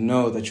 because you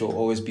know that you'll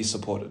always be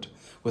supported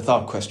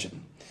without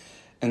question.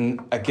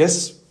 And I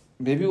guess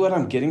maybe what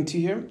I'm getting to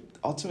here,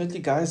 ultimately,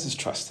 guys, is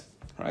trust,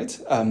 right?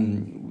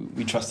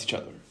 We trust each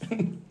other.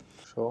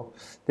 Sure.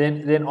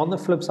 Then on the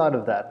flip side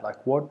of that,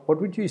 like what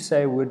would you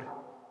say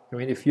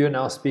if you're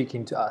now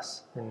speaking to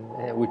us,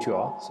 which you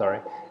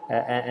are,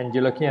 and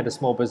you're looking at a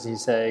small business, you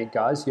say,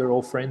 guys, you're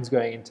all friends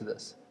going into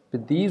this,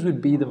 but these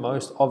would be the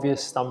most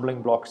obvious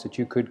stumbling blocks that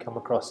you could come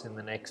across in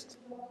the next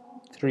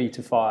 3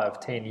 to 5,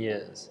 10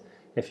 years.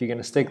 If you're going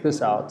to stick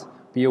this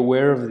out, be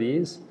aware of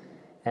these,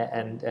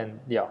 and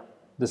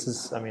this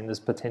is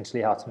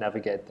potentially how to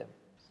navigate them.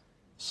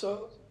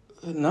 So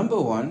number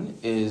one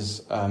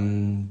is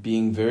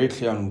being very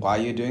clear on why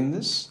you're doing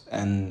this,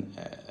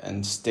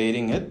 and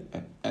stating it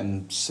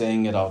and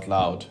saying it out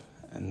loud.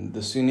 And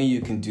the sooner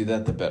you can do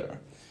that, the better.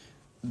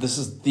 This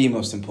is the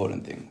most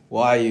important thing.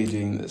 Why are you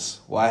doing this?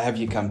 Why have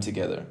you come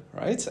together,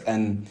 right?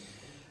 And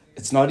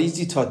it's not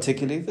easy to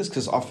articulate this,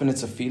 because often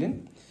it's a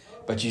feeling,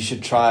 but you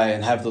should try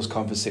and have those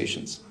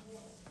conversations.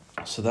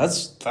 So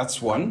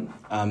that's one,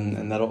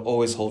 and that'll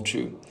always hold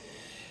true.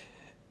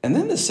 And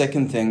then the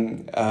second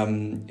thing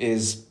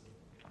is,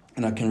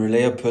 and I can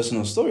relay a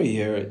personal story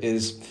here,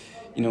 is,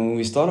 when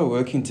we started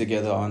working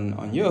together on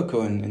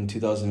Yoco in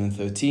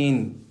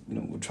 2013,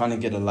 we're trying to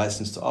get a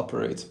license to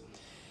operate.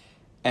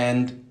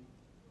 And,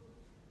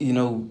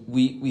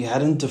 we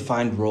hadn't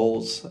defined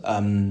roles. We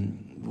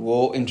were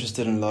all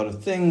interested in a lot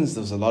of things.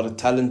 There was a lot of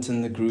talent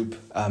in the group.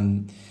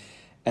 And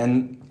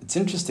it's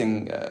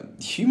interesting,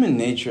 human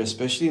nature,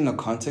 especially in a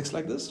context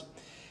like this,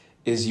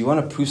 is you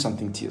want to prove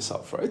something to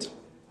yourself, right?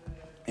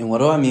 And what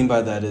do I mean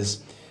by that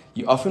is,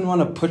 you often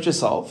want to put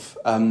yourself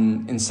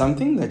in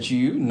something that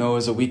you know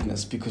is a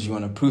weakness, because you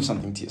want to prove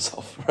something to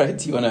yourself,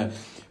 right? You want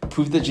to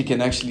prove that you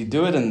can actually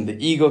do it, and the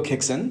ego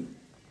kicks in.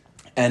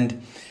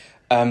 And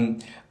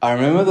I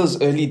remember those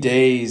early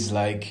days,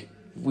 like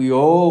we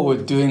all were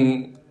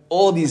doing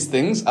all these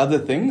things, other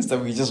things that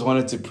we just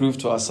wanted to prove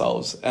to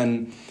ourselves.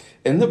 And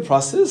in the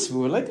process,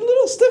 we were like a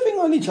little stepping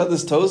on each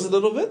other's toes a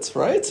little bit,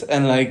 right?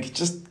 And like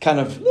just kind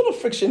of little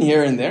friction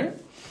here and there.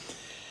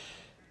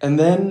 And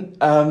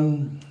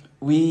then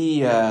we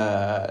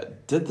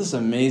did this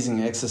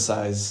amazing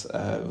exercise.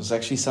 It was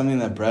actually something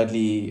that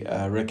Bradley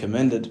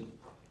recommended.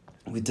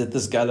 We did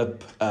this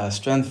Gallup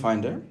Strength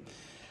Finder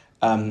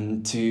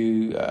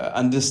to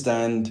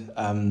understand,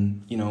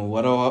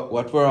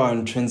 what were our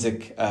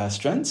intrinsic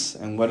strengths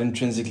and what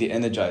intrinsically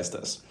energized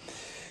us.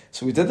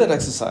 So we did that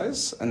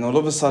exercise, and all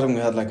of a sudden we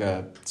had like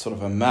a sort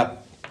of a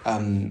map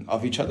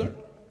of each other.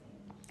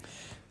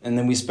 And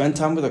then we spent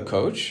time with a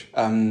coach,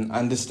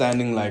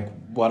 understanding like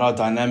what our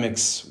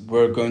dynamics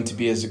were going to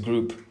be as a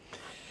group.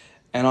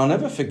 And I'll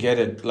never forget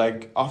it.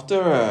 Like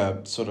after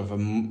a sort of a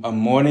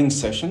morning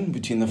session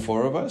between the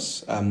 4 of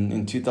us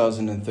in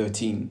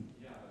 2013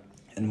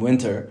 in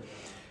winter,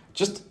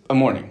 just a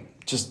morning,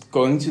 just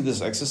going through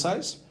this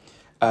exercise,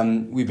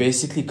 we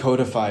basically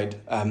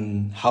codified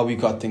how we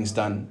got things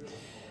done.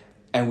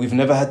 And we've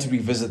never had to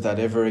revisit that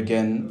ever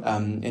again.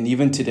 And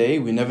even today,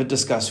 we never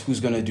discuss who's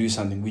going to do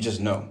something. We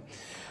just know.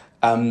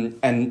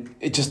 And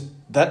it just,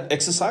 that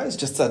exercise,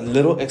 just that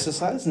little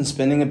exercise and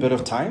spending a bit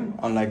of time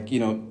on like,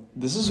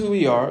 this is who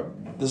we are.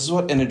 This is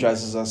what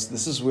energizes us.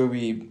 This is where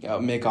we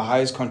make our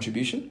highest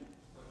contribution.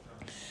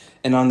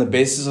 And on the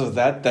basis of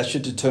that, that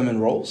should determine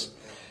roles.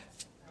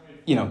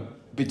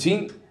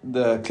 Between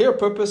the clear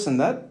purpose and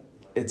that,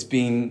 it's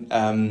been,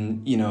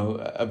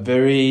 a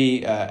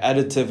very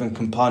additive and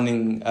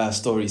compounding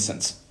story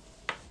since.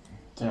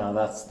 Yeah,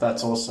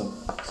 that's awesome.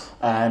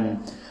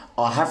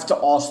 I have to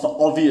ask the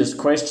obvious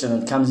question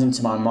that comes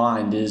into my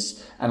mind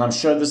is, and I'm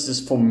sure this is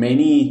for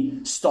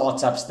many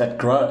startups that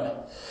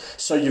grow.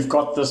 So you've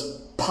got this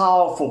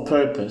powerful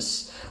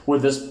purpose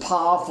with this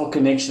powerful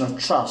connection of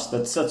trust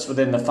that sits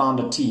within the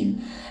founder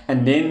team,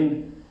 and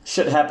then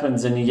shit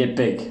happens and you get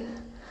big.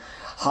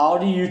 How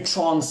do you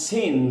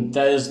transcend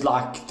those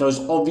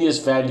obvious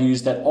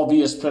values, that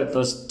obvious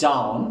purpose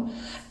down,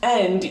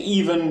 and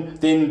even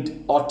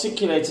then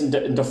articulate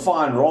and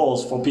define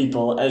roles for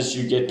people as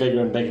you get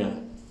bigger and bigger?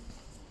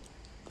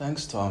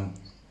 Thanks, Tom.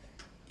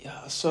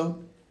 Yeah,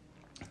 so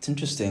it's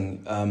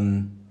interesting.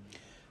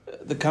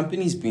 The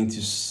company's been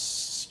through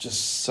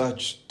just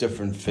such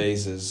different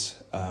phases.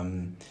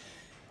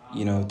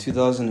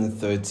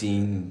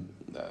 2013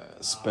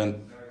 spent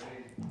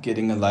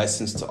getting a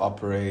license to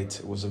operate.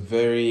 It was a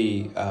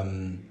very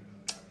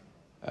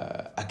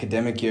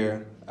academic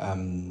year,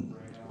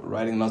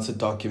 writing lots of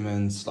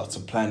documents, lots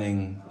of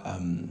planning, a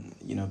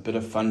bit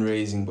of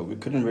fundraising, but we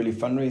couldn't really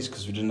fundraise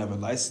because we didn't have a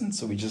license,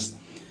 so we just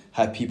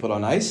had people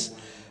on ice.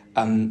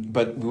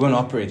 But we weren't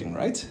operating,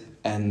 right?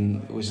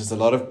 and it was just a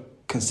lot of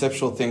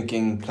conceptual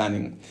thinking,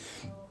 planning.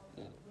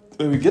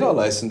 When we get our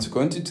license, we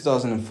go into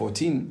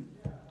 2014,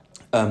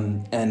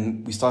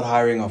 and we start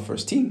hiring our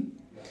first team.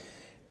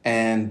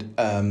 And,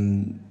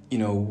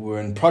 we're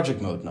in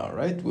project mode now,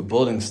 right? We're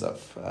building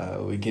stuff.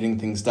 We're getting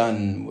things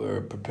done.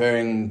 We're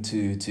preparing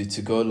to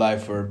go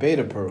live for a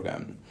beta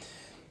program.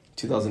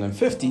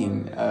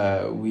 2015,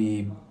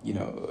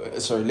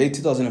 late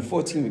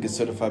 2014, we get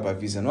certified by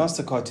Visa and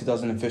MasterCard.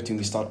 2015,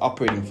 we start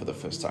operating for the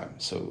first time.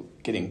 So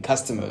getting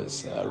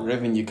customers,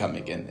 revenue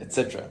coming in,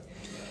 etc.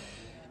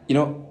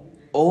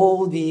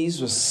 All these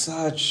were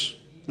such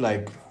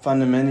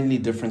fundamentally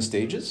different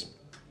stages.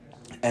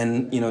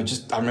 And,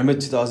 I remember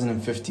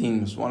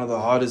 2015 was one of the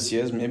hardest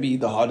years, maybe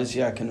the hardest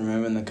year I can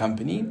remember in the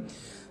company,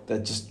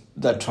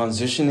 that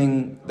transition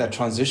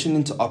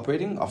into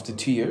operating after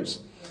 2 years.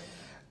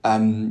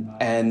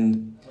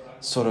 And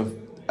sort of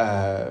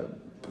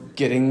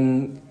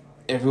getting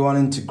everyone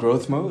into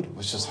growth mode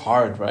was just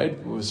hard, right?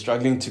 We were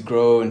struggling to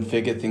grow and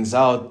figure things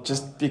out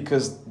just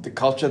because the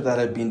culture that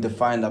had been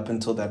defined up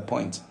until that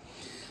point.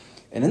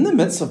 And in the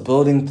midst of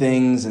building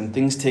things and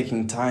things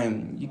taking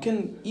time, you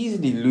can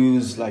easily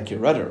lose your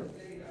rudder.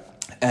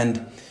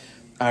 And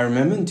I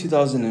remember in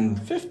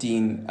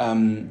 2015,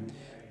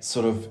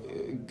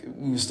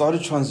 we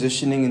started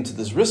transitioning into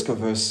this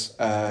risk-averse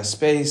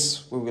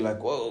space where we're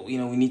whoa, we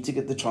need to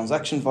get the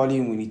transaction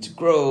volume, we need to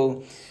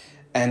grow.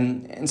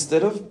 And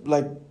instead of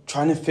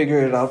trying to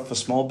figure it out for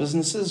small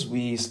businesses,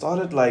 we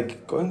started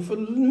going for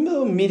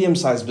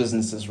medium-sized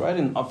businesses, right?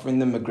 And offering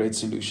them a great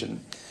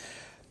solution.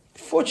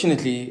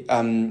 Fortunately,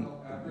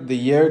 the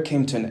year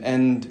came to an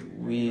end.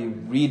 We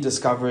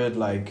rediscovered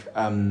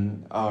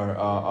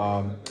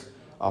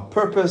our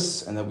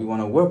purpose, and that we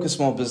want to work with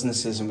small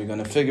businesses, and we're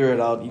going to figure it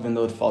out, even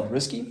though it felt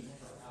risky.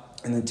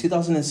 And then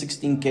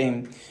 2016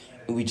 came,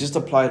 and we just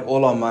applied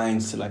all our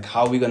minds to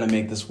how we're going to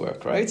make this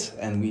work, right?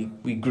 And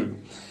we grew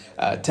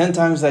 10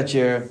 times that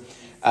year,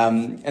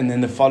 and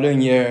then the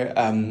following year,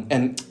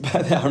 and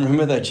I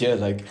remember that year,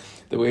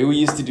 the way we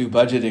used to do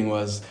budgeting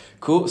was,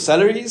 cool,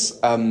 salaries,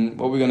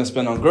 what we're going to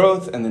spend on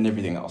growth, and then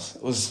everything else.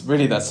 It was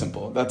really that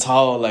simple. That's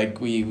how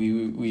we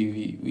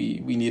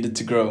needed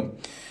to grow.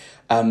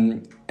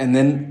 And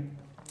then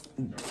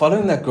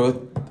following that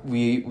growth,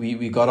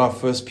 we got our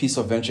first piece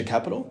of venture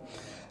capital.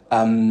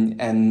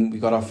 And we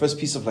got our first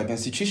piece of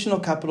institutional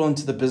capital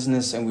into the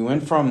business. And we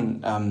went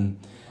from,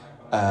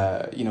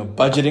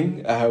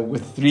 budgeting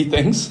with 3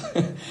 things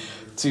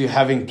to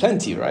having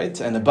plenty, right?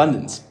 And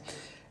abundance.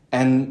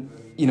 And,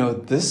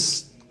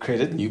 this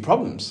created new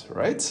problems,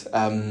 right?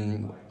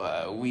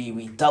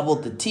 We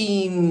doubled the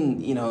team,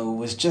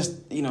 was just,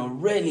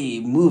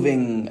 really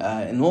moving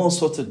in all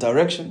sorts of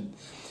direction.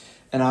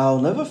 And I'll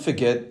never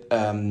forget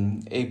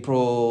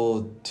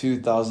April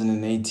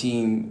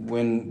 2018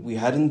 when we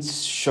hadn't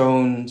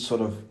shown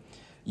sort of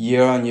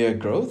year-on-year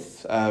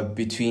growth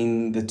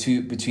between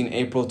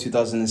April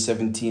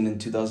 2017 and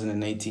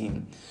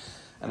 2018.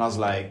 And I was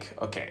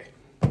okay,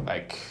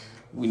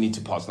 we need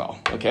to pause now,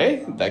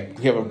 okay?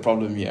 We have a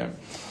problem here.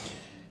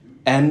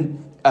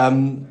 And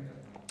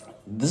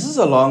this is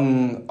a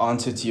long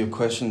answer to your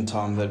question,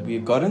 Tom, that we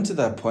got into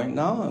that point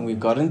now, and we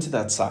got into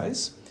that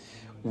size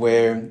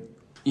where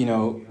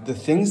the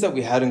things that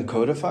we hadn't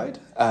codified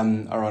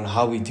around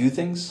how we do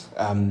things,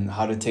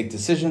 how to take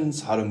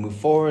decisions, how to move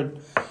forward,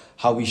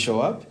 how we show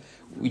up,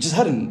 we just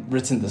hadn't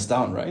written this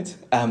down, right?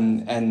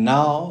 And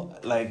now,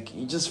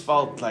 you just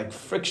felt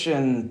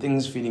friction,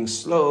 things feeling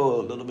slow,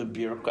 a little bit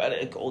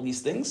bureaucratic, all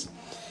these things.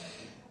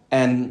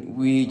 And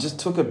we just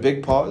took a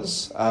big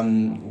pause,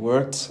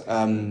 worked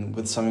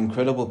with some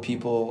incredible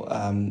people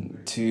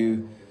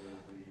to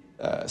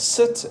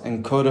sit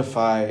and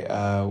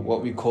codify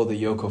what we call the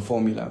Yoco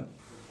formula.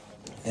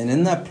 And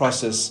in that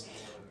process,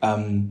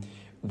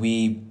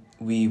 we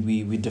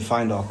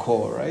defined our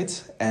core,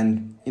 right?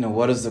 And,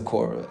 what is the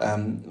core?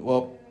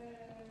 Well,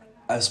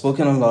 I've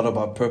spoken a lot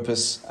about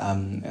purpose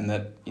and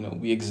that,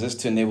 we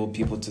exist to enable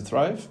people to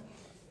thrive.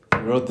 We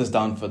wrote this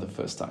down for the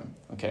first time,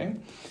 okay?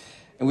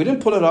 And we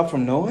didn't pull it out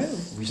from nowhere.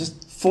 We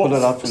just pulled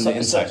it out from the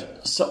inside.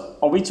 So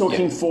are we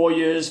talking 4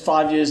 years,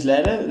 5 years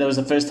later? That was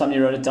the first time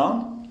you wrote it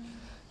down?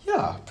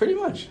 Yeah, pretty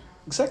much.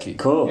 Exactly.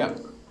 Cool. Yeah.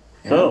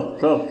 Cool.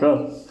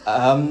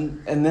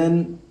 And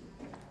then,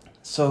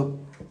 so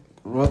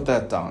wrote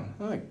that down.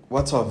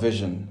 What's our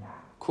vision?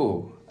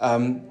 Cool.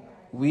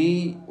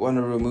 We want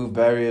to remove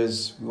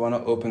barriers. We want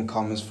to open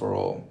commerce for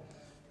all.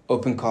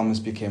 Open commerce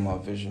became our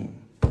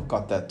vision.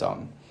 Got that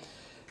down.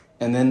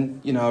 And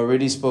then, I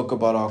already spoke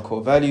about our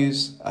core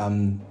values,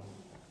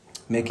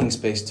 making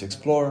space to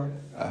explore,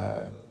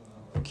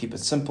 keep it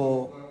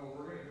simple,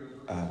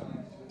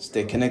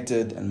 stay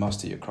connected, and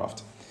master your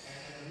craft.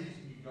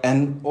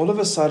 And all of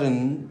a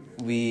sudden,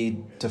 we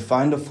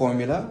defined a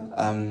formula,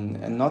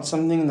 and not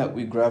something that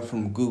we grabbed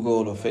from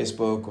Google or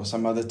Facebook or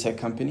some other tech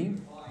company,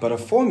 but a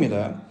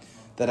formula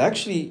that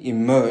actually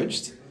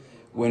emerged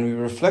when we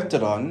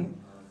reflected on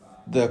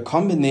the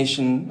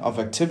combination of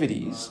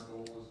activities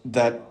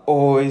that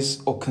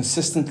always or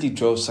consistently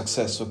drove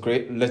success or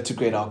led to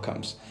great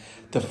outcomes.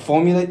 the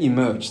formula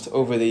emerged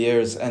over the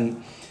years,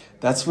 and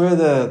that's where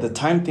the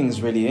time thing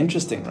is really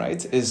interesting,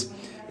 right?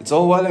 It's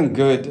all well and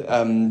good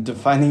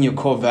defining your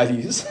core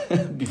values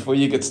before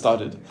you get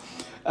started,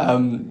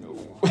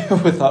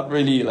 without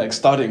really like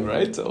starting,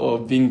 right, or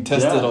being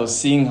tested or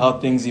seeing how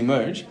things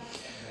emerge.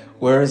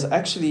 Whereas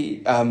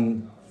actually,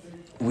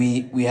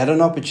 we had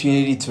an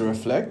opportunity to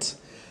reflect,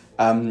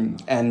 and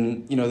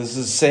this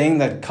is saying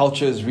that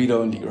culture is read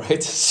only,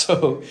 right?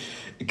 So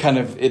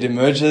it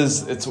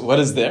emerges. It's what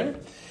is there,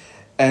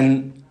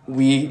 and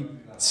we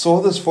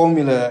saw this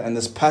formula and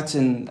this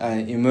pattern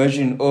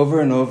emerging over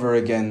and over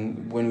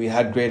again when we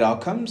had great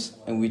outcomes,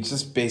 and we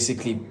just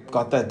basically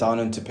got that down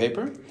into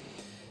paper.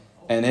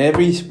 And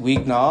every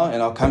week now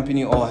in our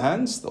company, All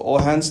Hands, the All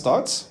Hands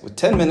starts with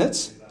 10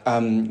 minutes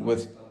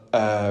with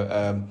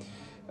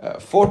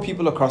 4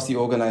 people across the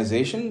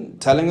organization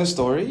telling a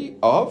story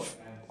of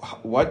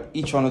what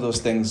each one of those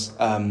things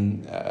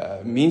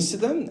means to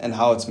them and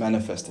how it's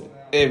manifested.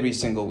 Every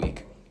single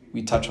week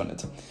we touch on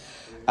it.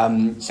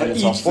 So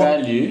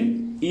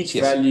each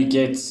value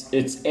gets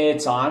its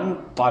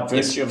airtime by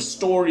virtue of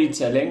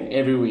storytelling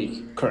every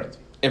week. Correct.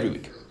 Every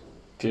week.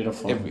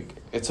 Beautiful. Every week.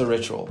 It's a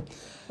ritual.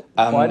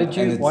 Why did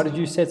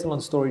you settle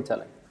on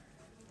storytelling?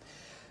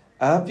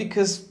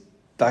 Because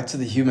back to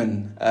the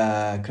human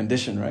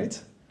condition, right?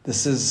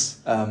 This is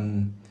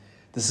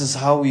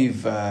how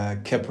we've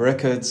kept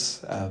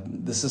records.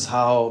 This is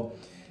how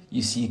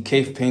you see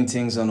cave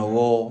paintings on a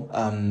wall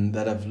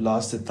that have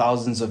lasted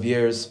thousands of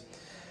years.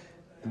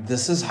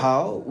 This is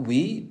how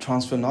we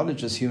transfer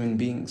knowledge as human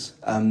beings.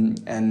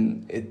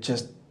 And it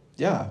just,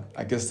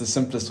 I guess the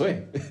simplest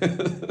way.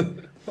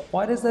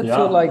 Why does that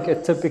feel like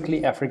a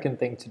typically African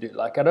thing to do?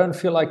 Like, I don't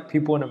feel like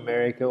people in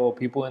America or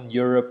people in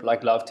Europe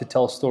love to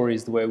tell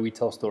stories the way we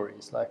tell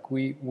stories. Like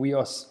we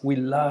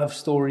love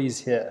stories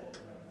here.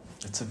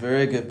 It's a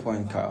very good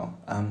point, Kyle.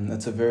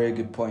 That's a very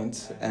good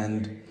point.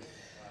 And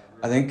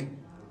I think,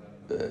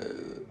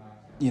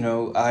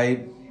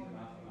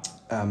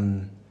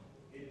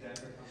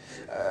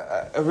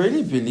 I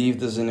really believe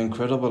there's an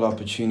incredible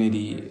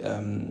opportunity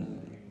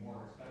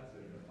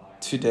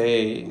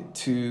today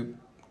to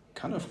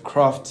kind of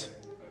craft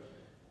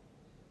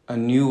a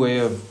new way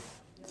of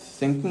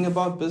thinking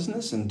about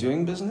business and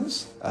doing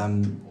business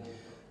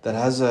that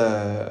has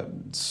a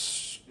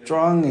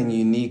strong and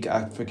unique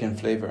African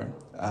flavor.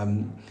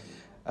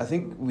 I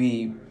think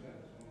we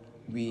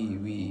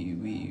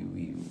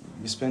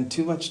spend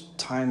too much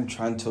time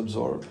trying to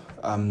absorb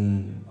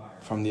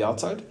from the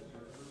outside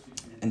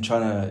and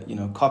trying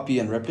to copy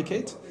and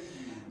replicate,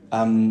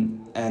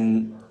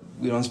 and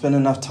we don't spend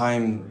enough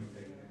time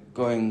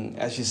going,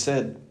 as you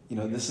said,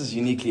 this is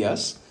uniquely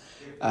us.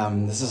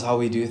 This is how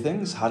we do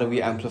things. How do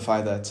we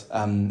amplify that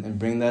and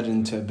bring that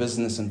into a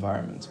business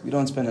environment? We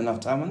don't spend enough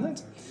time on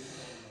that.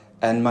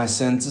 And my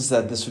sense is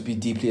that this would be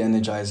deeply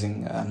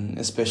energizing,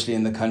 especially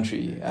in the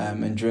country.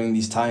 And during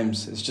these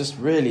times, it's just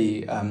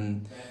really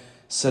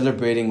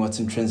celebrating what's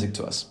intrinsic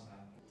to us.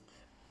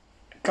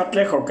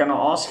 Katlego, can I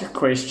ask a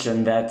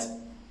question that,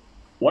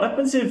 what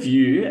happens if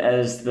you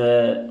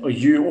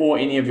or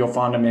any of your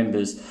founder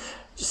members,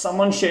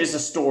 someone shares a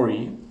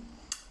story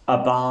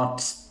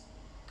about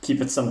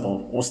keep it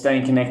simple or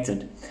staying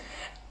connected,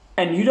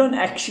 and you don't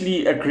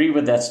actually agree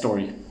with that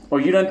story, or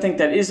you don't think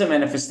that is a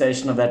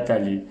manifestation of that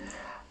value?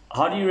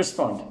 How do you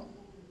respond?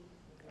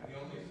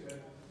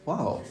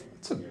 Wow,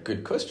 that's a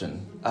good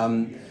question.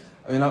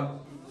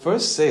 I'll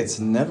first say it's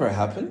never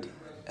happened,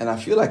 and I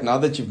feel like now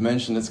that you've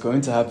mentioned it's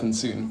going to happen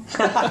soon.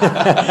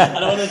 I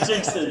don't want to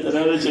jinx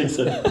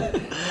it.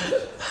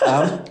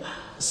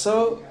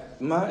 So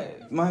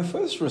my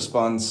first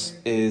response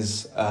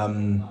is I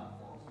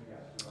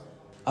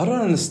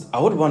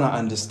would want to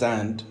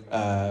understand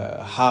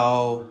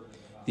how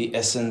the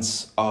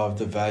essence of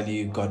the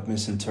value got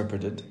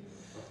misinterpreted,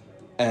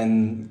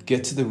 and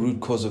get to the root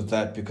cause of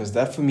that, because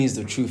that for me is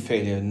the true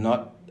failure,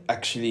 not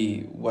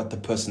actually what the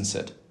person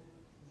said.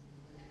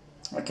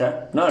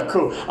 Okay, no,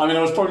 cool. I mean,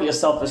 it was probably a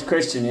selfish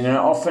question.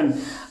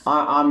 Often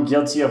I'm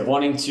guilty of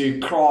wanting to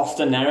craft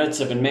a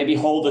narrative and maybe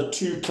hold it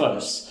too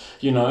close,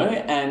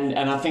 and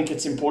I think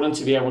it's important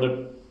to be able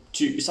to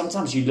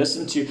sometimes you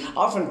listen to.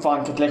 I often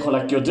find, Katlego,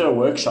 like you'll do a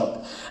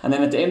workshop, and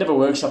then at the end of a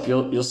workshop,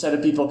 you'll say to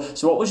people,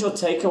 so what was your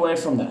takeaway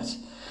from that?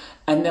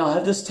 And they'll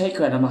have this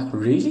takeaway, and I'm like,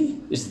 really?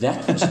 Is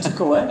that what you took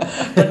away?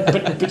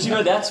 But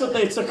that's what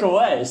they took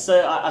away.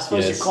 So I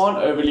suppose you can't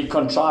overly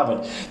contrive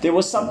it. There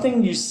was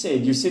something you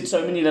said. You said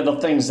so many little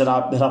things that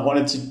I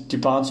wanted to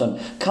bounce on.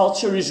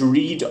 Culture is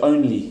read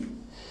only.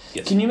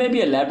 Yes. Can you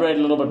maybe elaborate a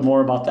little bit more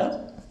about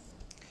that?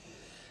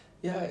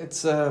 Yeah,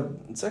 it's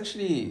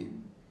actually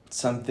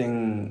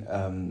something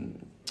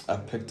I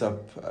picked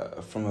up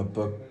from a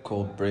book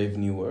called Brave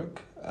New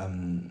Work,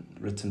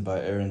 written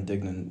by Aaron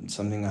Dignan.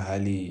 Something I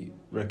highly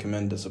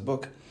recommend as a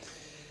book.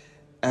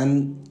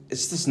 And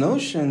it's this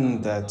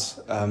notion that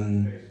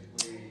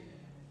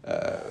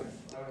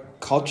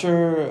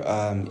culture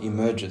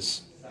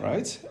emerges,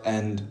 right?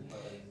 And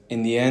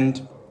in the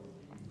end,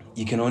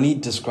 you can only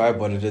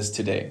describe what it is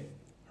today,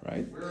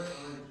 right?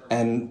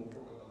 And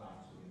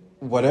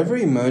whatever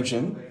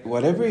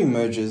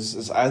emerges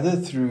is either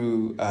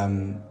through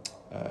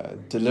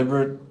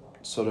deliberate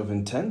sort of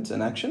intent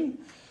and action,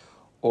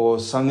 or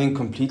something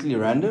completely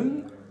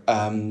random,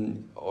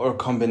 or a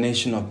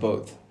combination of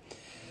both.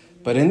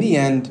 But in the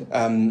end,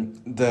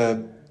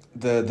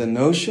 the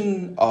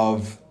notion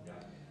of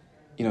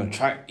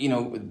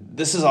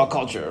this is our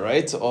culture,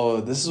 right?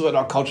 Or this is what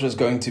our culture is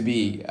going to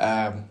be.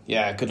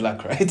 Good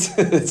luck, right?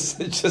 It's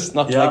just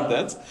not like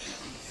that.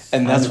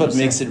 And that's 100%. What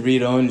makes it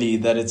read-only,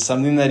 that it's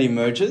something that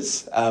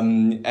emerges,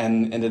 and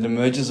it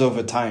emerges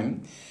over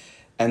time.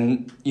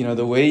 And,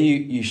 the way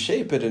you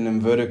shape it in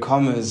inverted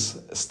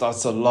commas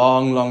starts a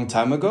long, long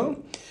time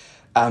ago.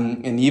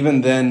 And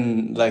even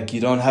then, you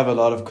don't have a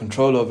lot of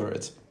control over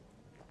it.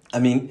 I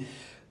mean,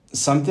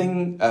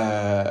 something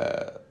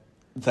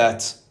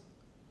that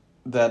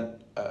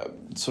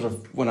sort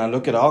of, when I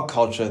look at our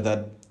culture,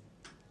 that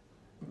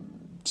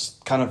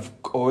just kind of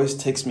always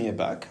takes me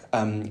aback.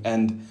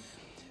 And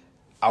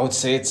I would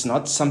say it's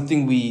not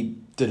something we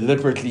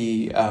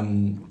deliberately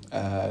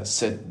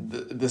said,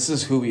 this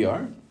is who we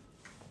are,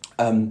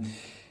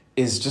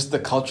 is just the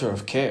culture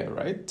of care,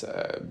 right?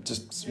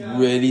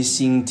 Really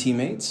seeing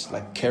teammates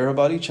care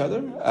about each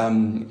other,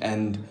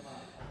 and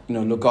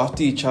look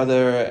after each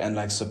other,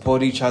 and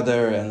support each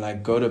other,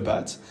 and go to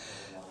bat.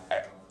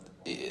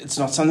 It's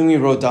not something we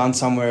wrote down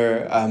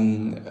somewhere.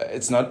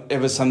 It's not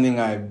ever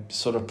something I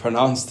sort of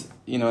pronounced,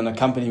 in a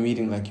company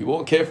meeting, you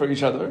all care for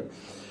each other.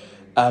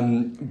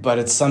 But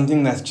it's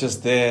something that's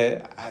just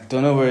there. I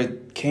don't know where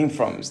it came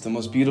from. It's the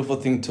most beautiful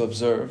thing to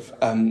observe.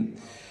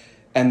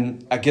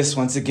 And I guess,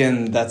 once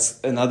again,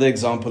 that's another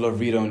example of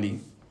read-only.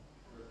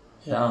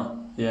 Yeah.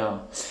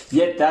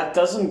 Yet that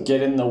doesn't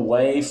get in the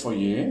way for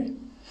you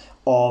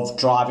of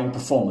driving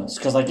performance.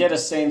 Because I get a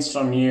sense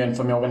from you and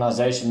from your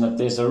organization that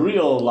there's a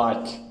real,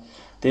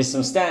 there's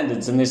some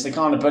standards and there's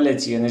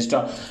accountability and there's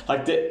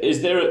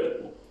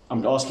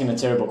I'm asking a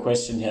terrible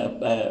question here,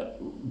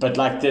 but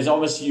there's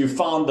obviously, you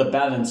found the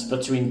balance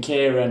between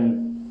care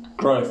and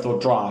growth or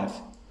drive.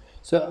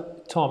 So,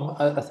 Tom,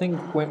 I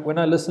think when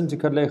I listened to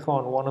Katlego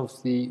on one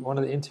of the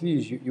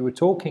interviews, you were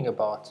talking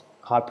about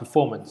high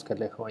performance,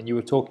 Katlego, and you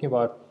were talking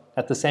about,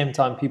 at the same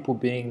time, people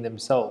being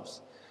themselves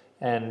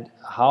and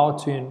how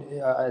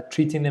to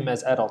treating them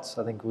as adults,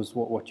 I think was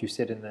what you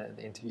said in the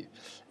interview,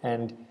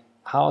 and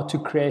how to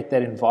create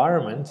that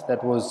environment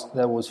that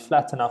was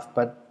flat enough,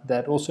 but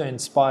that also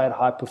inspired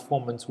high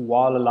performance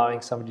while allowing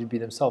somebody to be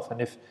themselves.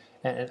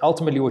 And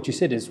ultimately what you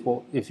said is,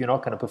 well, if you're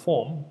not going to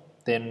perform,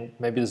 then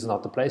maybe this is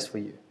not the place for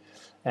you.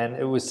 And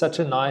it was such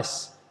a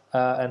nice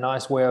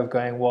way of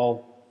going,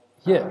 well,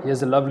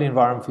 here's a lovely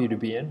environment for you to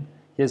be in.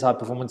 Here's high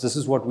performance. This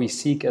is what we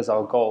seek as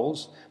our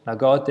goals. Now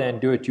go out there and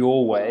do it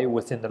your way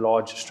within the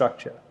large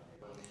structure.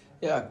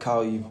 Yeah,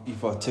 Kyle,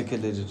 you've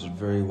articulated it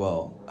very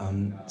well.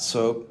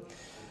 So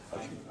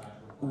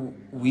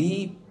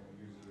we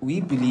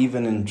believe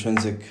in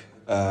intrinsic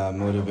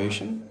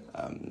motivation,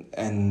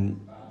 and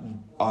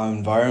our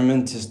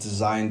environment is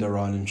designed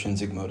around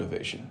intrinsic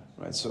motivation,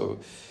 right? So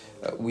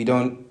we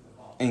don't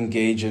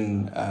engage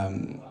in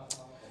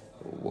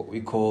what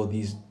we call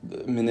these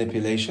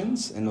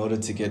manipulations in order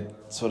to get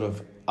sort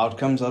of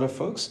outcomes out of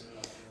folks.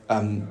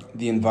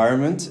 The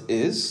environment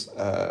is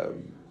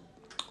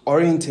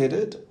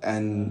orientated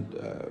and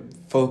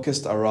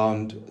focused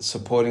around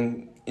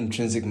supporting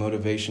intrinsic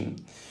motivation.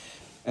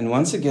 And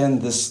once again,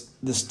 this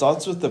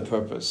starts with the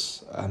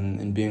purpose,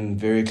 and being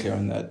very clear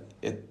on that.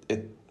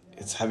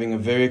 It's having a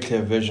very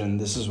clear vision.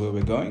 This is where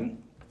we're going.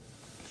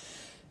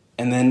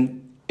 And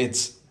then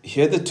it's,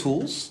 here are the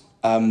tools,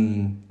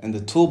 and the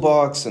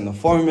toolbox and the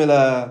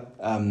formula,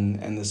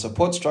 and the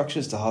support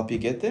structures to help you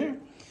get there.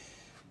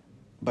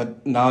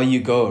 But now you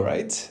go,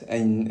 right?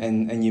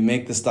 And you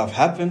make the stuff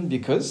happen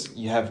because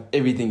you have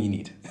everything you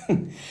need.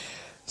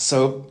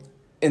 So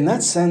in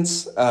that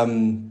sense,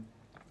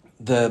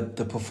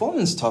 the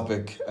performance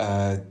topic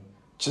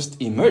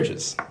just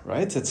emerges,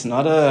 right? It's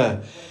not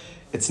a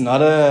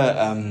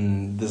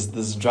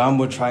this drum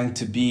we're trying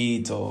to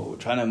beat or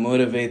trying to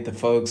motivate the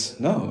folks.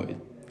 No, it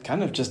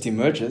kind of just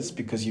emerges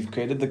because you've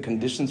created the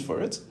conditions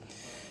for it.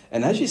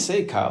 And as you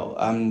say, Kyle,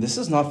 this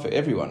is not for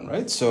everyone,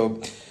 right?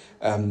 So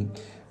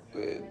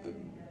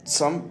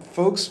some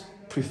folks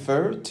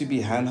prefer to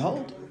be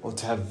handheld or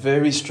to have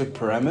very strict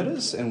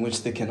parameters in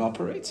which they can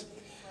operate.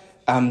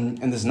 And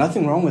there's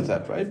nothing wrong with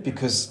that, right?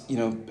 Because,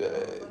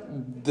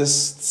 this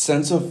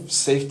sense of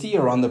safety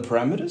around the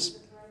parameters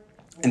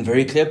and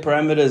very clear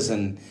parameters,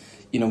 and,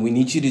 we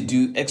need you to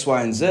do X,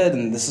 Y, and Z,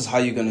 and this is how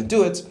you're going to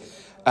do it.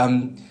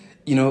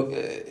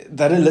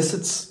 That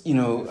elicits,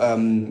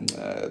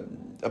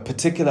 a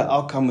particular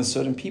outcome with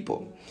certain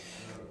people.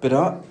 But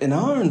in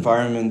our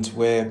environment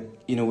where,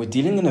 we're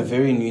dealing in a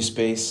very new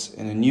space,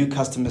 in a new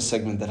customer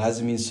segment that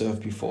hasn't been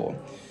served before,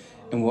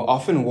 and we're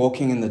often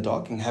walking in the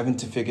dark and having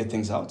to figure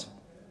things out,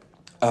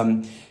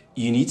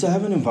 you need to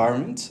have an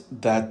environment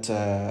that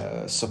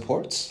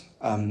supports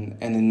and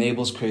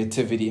enables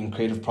creativity and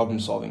creative problem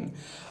solving.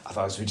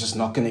 Otherwise, we're just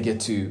not going to get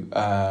to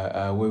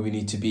where we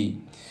need to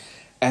be.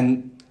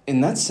 And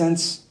in that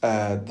sense,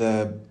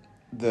 the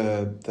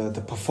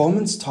the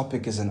performance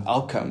topic is an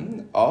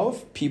outcome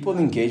of people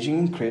engaging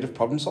in creative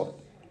problem solving,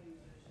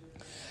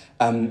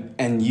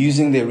 and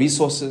using their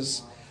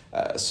resources,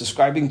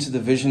 subscribing to the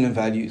vision and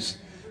values,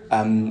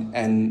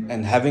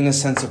 and having a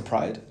sense of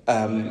pride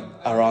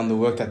around the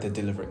work that they're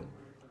delivering.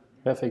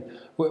 Perfect.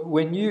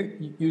 When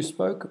you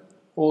spoke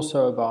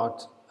also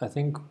about, I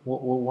think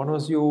one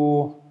of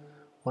your,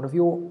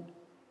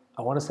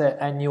 I want to say,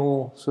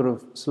 annual sort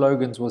of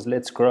slogans was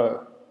 "Let's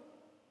grow,"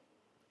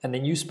 and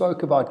then you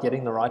spoke about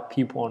getting the right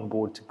people on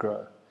board to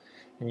grow,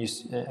 and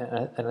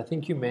I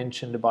think you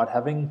mentioned about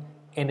having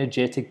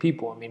energetic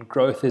people. I mean,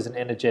 growth is an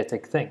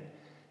energetic thing,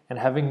 and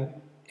having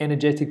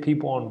energetic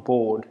people on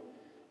board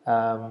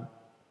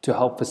to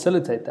help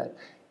facilitate that.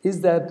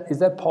 Is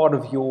that part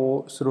of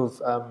your sort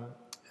of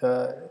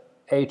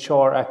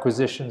HR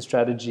acquisition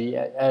strategy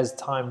as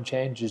time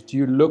changes? Do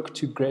you look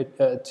to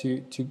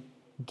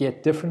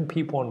get different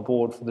people on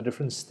board for the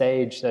different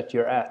stage that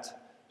you're at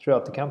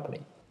throughout the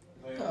company?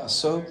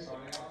 So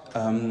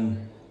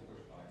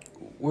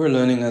we're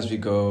learning as we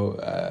go.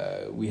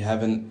 We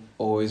haven't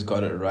always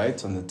got it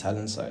right on the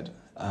talent side.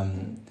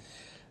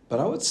 But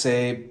I would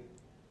say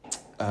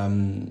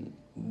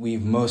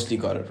we've mostly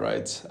got it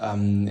right.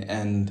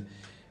 And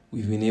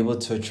we've been able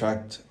to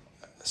attract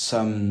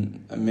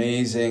some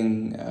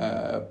amazing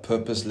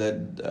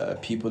purpose-led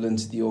people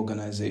into the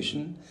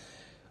organization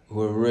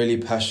who are really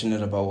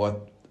passionate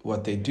about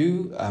what they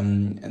do,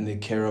 and they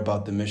care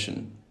about the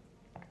mission.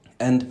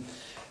 And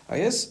I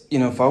guess,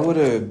 if I were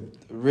to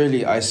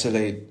really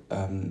isolate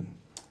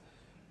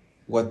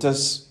what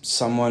does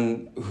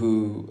someone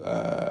who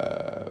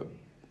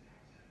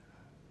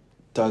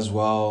does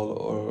well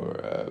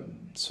or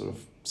sort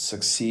of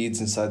succeeds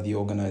inside the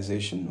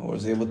organization or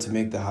is able to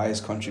make the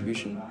highest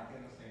contribution,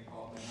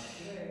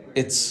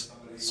 it's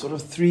sort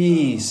of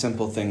three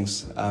simple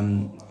things.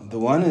 The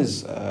one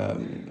is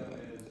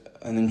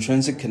an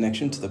intrinsic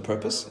connection to the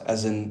purpose,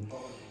 as in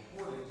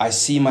I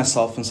see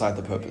myself inside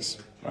the purpose,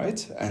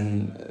 right?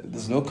 And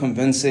there's no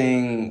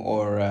convincing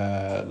or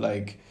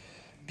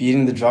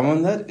beating the drum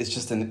on that. It's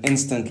just an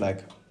instant,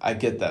 I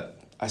get that.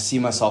 I see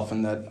myself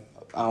in that.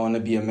 I want to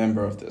be a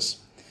member of this.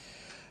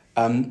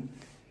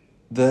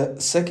 The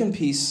second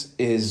piece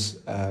is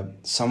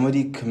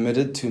somebody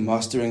committed to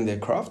mastering their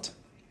craft.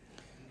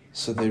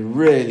 So they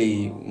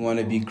really want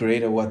to be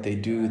great at what they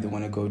do. They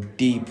want to go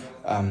deep.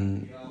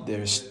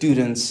 They're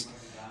students.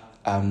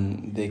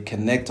 They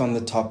connect on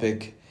the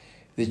topic.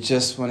 They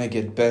just want to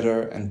get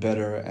better and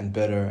better and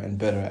better and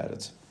better at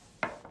it.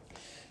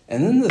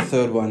 And then the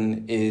third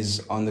one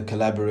is on the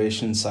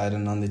collaboration side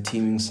and on the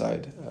teaming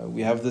side.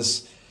 We have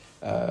this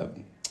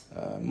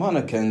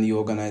moniker in the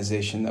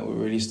organization that we're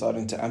really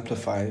starting to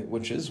amplify,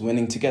 which is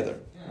winning together,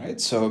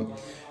 right? So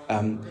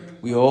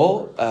we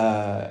all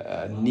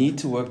need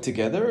to work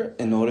together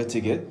in order to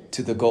get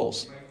to the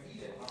goals.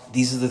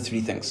 These are the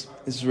three things.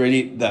 It's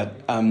really that.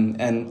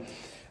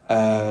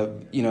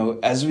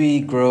 As we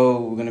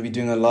grow, we're going to be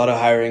doing a lot of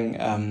hiring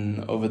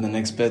over the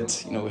next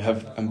bit. We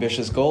have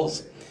ambitious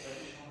goals.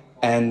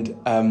 And,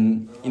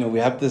 we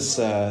have this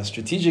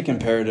strategic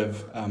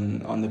imperative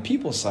on the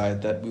people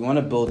side that we want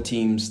to build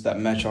teams that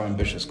match our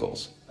ambitious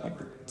goals.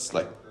 It's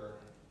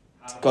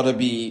got to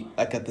be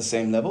at the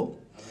same level.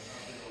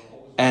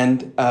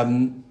 And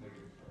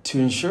to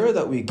ensure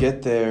that we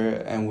get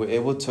there and we're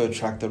able to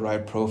attract the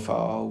right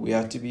profile, we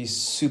have to be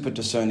super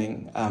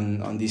discerning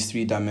on these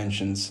three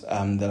dimensions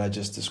that I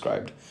just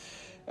described.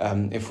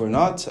 If we're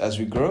not, as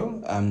we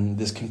grow,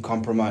 this can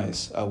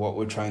compromise what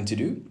we're trying to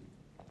do.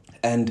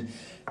 And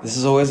this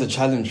is always a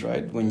challenge,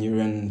 right? When you're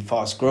in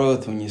fast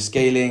growth, when you're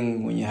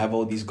scaling, when you have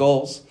all these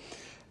goals.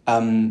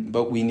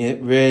 But we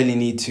really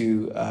need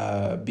to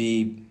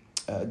be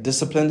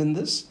disciplined in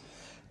this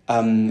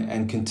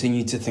and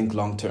continue to think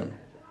long term.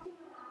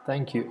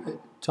 Thank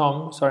you.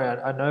 Tom, sorry,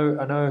 I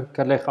know,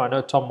 Katlego, I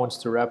know Tom wants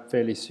to wrap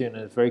fairly soon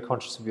and is very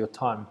conscious of your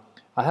time.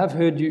 I have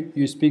heard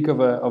you speak of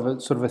a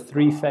sort of a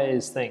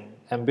three-phase thing,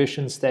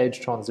 ambition,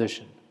 stage,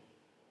 transition.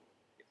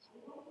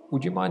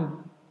 Would you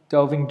mind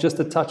delving just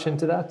a touch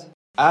into that?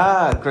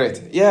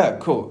 Great. Yeah,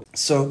 cool.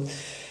 So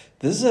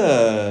there's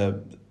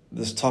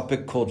this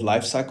topic called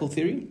life cycle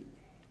theory.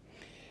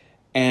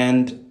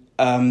 And,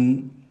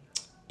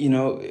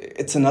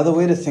 it's another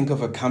way to think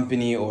of a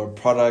company or a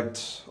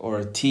product or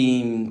a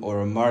team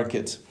or a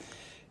market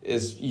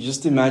is you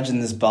just imagine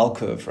this bell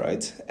curve,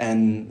 right?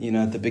 And,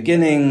 at the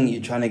beginning,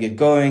 you're trying to get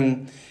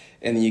going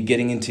and then you're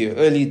getting into your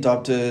early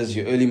adopters,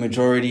 your early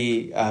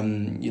majority,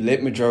 your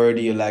late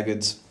majority, your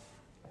laggards.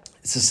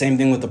 It's the same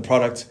thing with the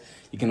product.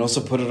 You can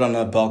also put it on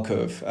a bell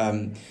curve.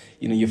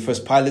 You're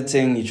first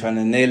piloting, you're trying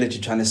to nail it,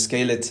 you're trying to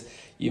scale it,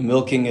 you're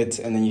milking it,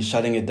 and then you're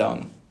shutting it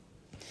down.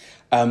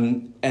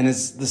 And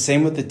it's the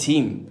same with the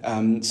team.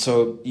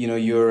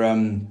 You're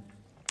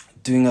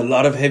doing a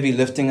lot of heavy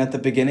lifting at the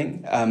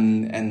beginning,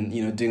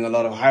 and doing a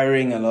lot of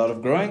hiring, a lot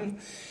of growing.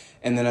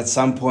 And then at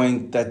some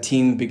point, that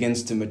team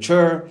begins to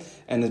mature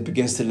and it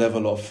begins to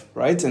level off,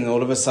 right? And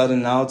all of a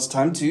sudden now it's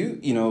time to,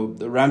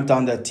 ramp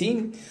down that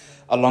team.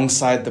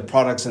 alongside the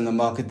products and the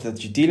market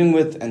that you're dealing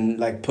with, and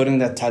like putting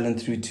that talent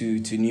through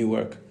to new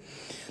work.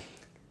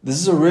 This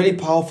is a really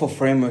powerful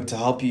framework to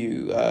help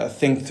you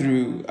think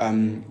through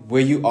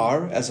where you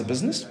are as a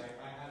business.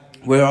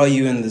 Where are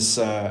you in this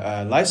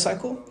life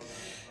cycle?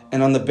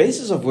 And on the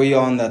basis of where you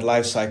are in that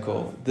life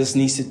cycle, this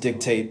needs to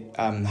dictate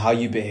how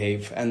you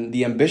behave. And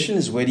the ambition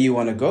is where do you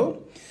want to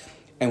go?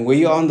 And where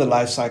you are in the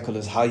life cycle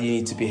is how you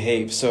need to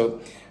behave. So,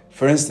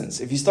 for instance,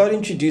 if you start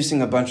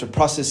introducing a bunch of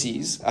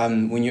processes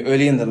when you're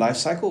early in the life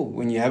cycle,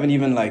 when you haven't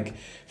even like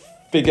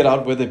figured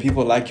out whether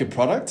people like your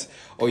product,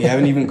 or you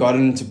haven't even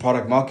gotten into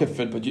product market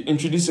fit, but you're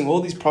introducing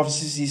all these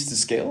processes to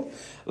scale,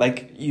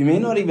 like you may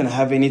not even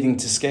have anything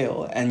to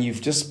scale, and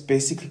you've just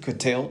basically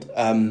curtailed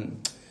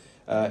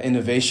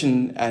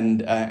innovation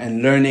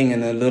and learning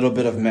and a little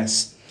bit of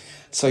mess.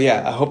 So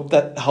yeah, I hope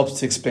that helps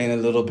to explain a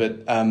little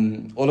bit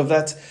all of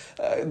that.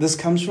 This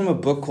comes from a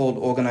book called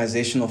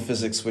Organizational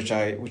Physics, which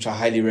I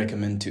highly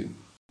recommend too.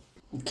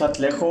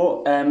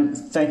 Katlego,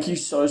 thank you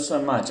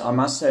so much. I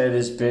must say it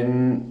has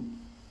been...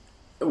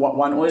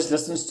 One always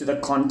listens to the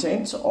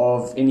content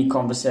of any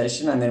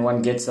conversation and then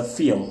one gets the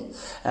feel.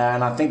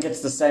 And I think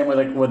it's the same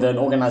with an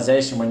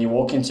organization. When you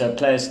walk into a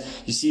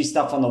place, you see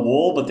stuff on the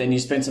wall, but then you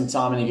spend some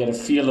time and you get a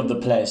feel of the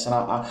place. And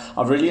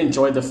I've really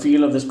enjoyed the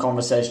feel of this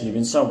conversation. You've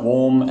been so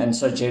warm and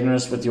so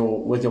generous with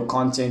your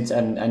content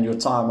and your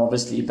time,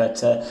 obviously. But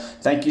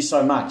thank you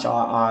so much.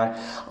 I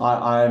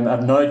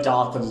have no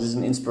doubt that it is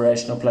an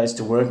inspirational place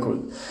to work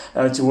with.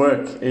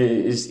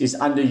 Is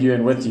under you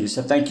and with you.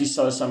 So thank you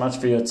so much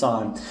for your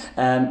time.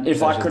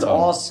 If I could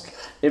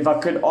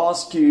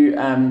ask you,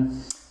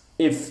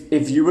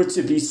 if you were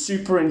to be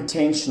super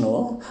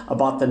intentional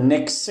about the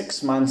next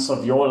 6 months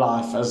of your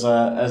life as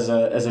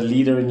a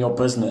leader in your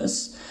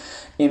business,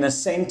 in a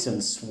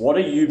sentence, what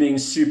are you being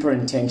super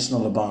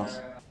intentional about?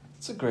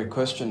 That's a great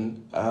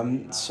question.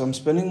 So I'm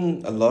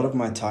spending a lot of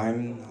my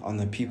time on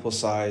the people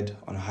side,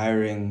 on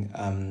hiring,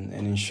 and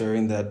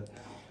ensuring that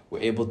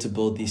we're able to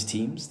build these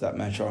teams that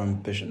match our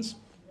ambitions.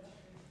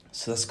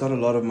 So that's got a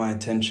lot of my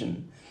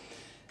attention.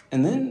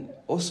 And then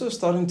also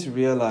starting to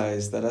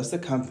realize that as the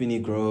company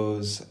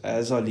grows,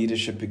 as our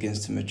leadership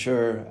begins to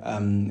mature,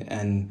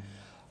 and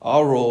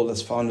our role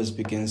as founders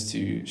begins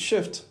to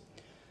shift,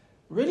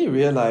 really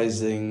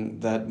realizing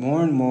that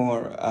more and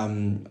more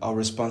our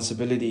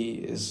responsibility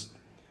is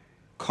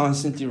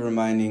constantly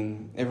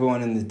reminding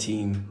everyone in the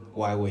team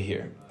why we're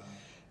here,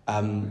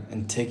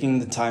 and taking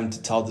the time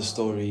to tell the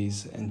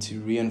stories and to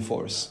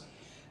reinforce,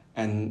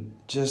 and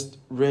just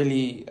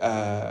really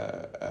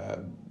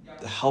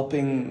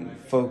helping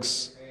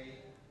folks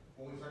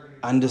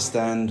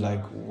understand,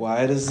 like,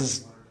 why does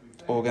this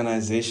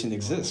organization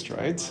exist,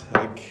 right?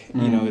 Like,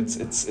 you know,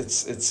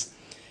 it's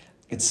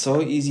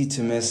so easy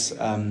to miss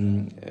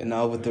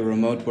now with the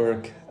remote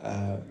work,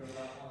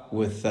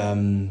 with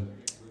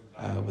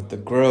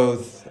the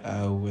growth,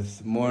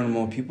 with more and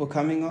more people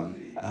coming on,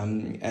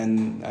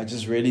 and I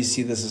just really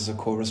see this as a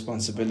core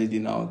responsibility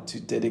now to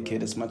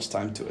dedicate as much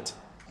time to it.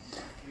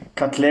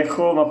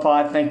 Katlego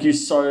Maphai, thank you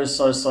so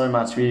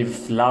much.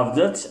 We've loved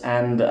it,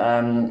 and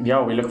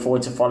we look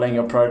forward to following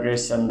your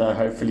progress and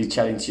hopefully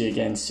chatting to you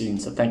again soon.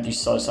 So thank you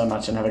so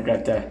much, and have a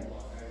great day.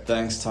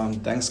 Thanks, Tom.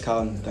 Thanks,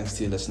 Carl. And thanks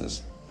to your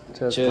listeners.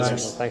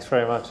 Cheers. Thanks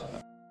very much.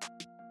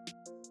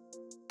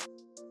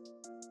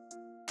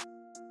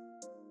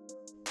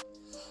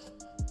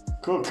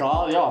 Cool,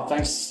 Carl. Yeah,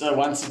 thanks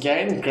once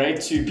again. Great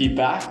to be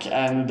back,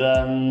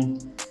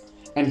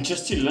 and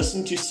just to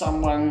listen to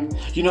someone,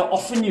 you know,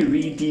 often you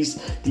read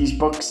these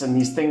books and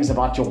these things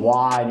about your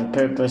why and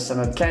your purpose,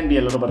 and it can be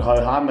a little bit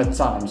ho-hum at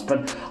times,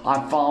 but I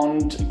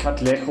found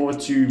Katlego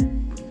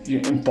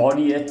to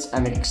embody it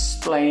and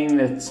explain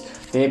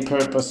their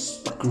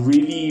purpose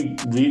really,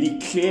 really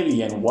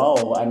clearly and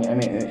well, and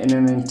in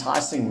an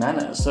enticing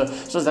manner. So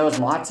that was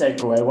my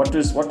takeaway.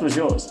 What was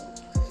yours?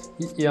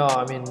 Yeah,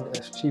 I mean,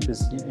 Chief,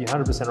 you're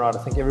 100% right. I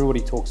think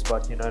everybody talks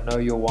about, know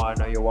your why.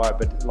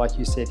 But like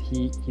you said,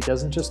 he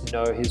doesn't just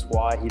know his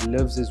why, he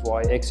lives his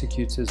why,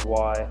 executes his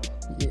why.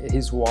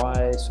 His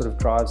why sort of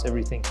drives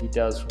everything he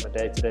does from a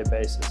day-to-day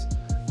basis.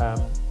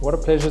 What a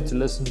pleasure to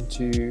listen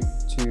to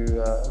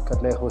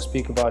Katlego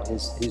speak about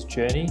his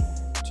journey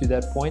to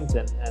that point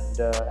and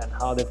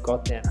how they've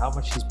got there and how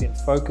much he's been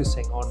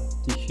focusing on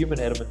the human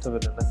element of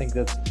it. And I think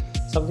that's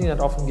something that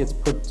often gets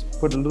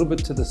put a little bit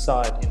to the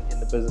side in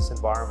the business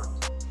environment.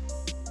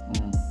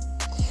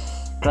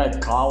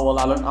 Great, Carl. Well,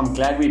 I'm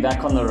glad we're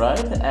back on the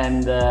road,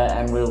 and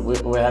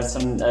we'll have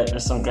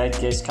some great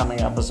guests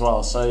coming up as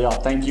well. So yeah,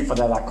 thank you for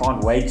that. I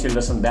can't wait to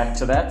listen back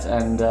to that,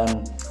 and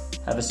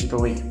have a super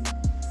week.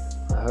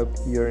 I hope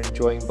you're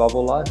enjoying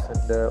Bubble Life,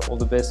 and all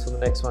the best for the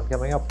next one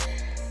coming up.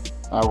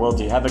 I will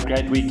do. Have a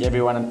great week,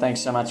 everyone, and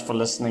thanks so much for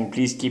listening.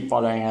 Please keep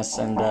following us,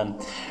 and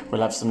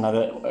we'll have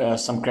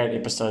some great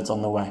episodes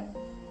on the way.